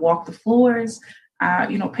 and I walked the floors,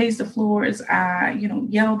 paced the floors, I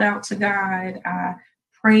yelled out to God, I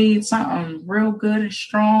prayed something real good and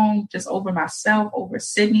strong just over myself, over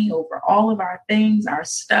Sydney, over all of our things, our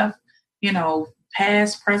stuff,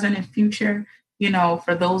 past, present, and future.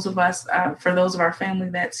 For those of us, for those of our family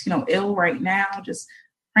that's ill right now, just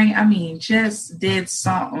praying. Just did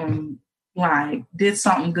something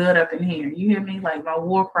good up in here. You hear me? Like, my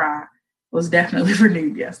war cry was definitely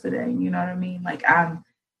renewed yesterday. You know what I mean? Like, I'm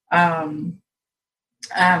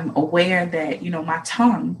aware that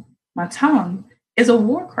my tongue is a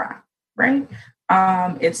war cry, right?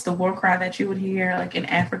 It's the war cry that you would hear like in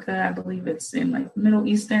Africa. I believe it's in like Middle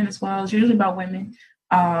Eastern as well. It's usually about women.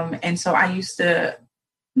 And so I used to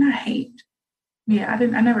not hate. Yeah,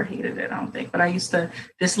 I never hated it, I don't think, but I used to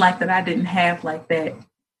dislike that I didn't have like that.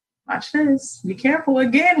 Watch this. Be careful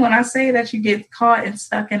again when I say that you get caught and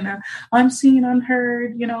stuck in the unseen,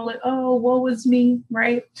 unheard, like, oh, woe is me,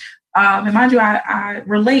 right? And mind you, I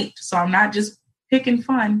relate, so I'm not just picking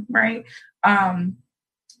fun, right?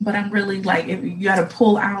 But I'm really like, if you got to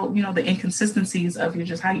pull out, the inconsistencies of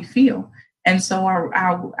just how you feel. And so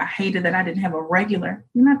I hated that I didn't have a regular,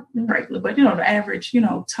 not regular, but the average,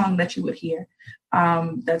 tongue that you would hear,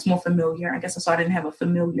 that's more familiar. I guess that's why I didn't have a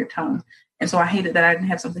familiar tongue. And so I hated that I didn't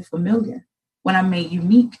have something familiar when I made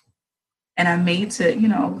unique. And I made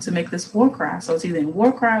to make this war cry. So it's either in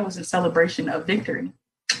war cry or it's in celebration of victory.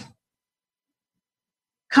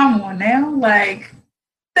 Come on now. Like,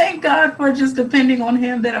 thank God for just depending on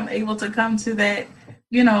Him that I'm able to come to that,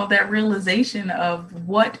 that realization of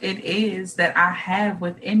what it is that I have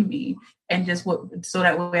within me, and just so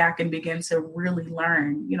that way I can begin to really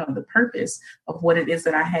learn, the purpose of what it is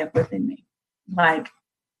that I have within me. Like,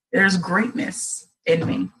 there's greatness in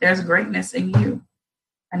me. There's greatness in you.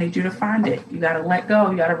 I need you to find it. You got to let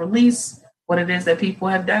go. You got to release what it is that people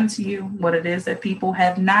have done to you, what it is that people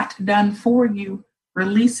have not done for you.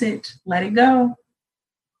 Release it. Let it go.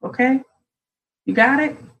 Okay? You got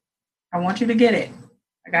it? I want you to get it.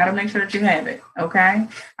 I got to make sure that you have it. Okay?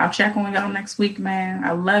 I'll check on y'all next week, man.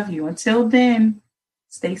 I love you. Until then,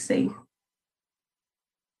 stay safe.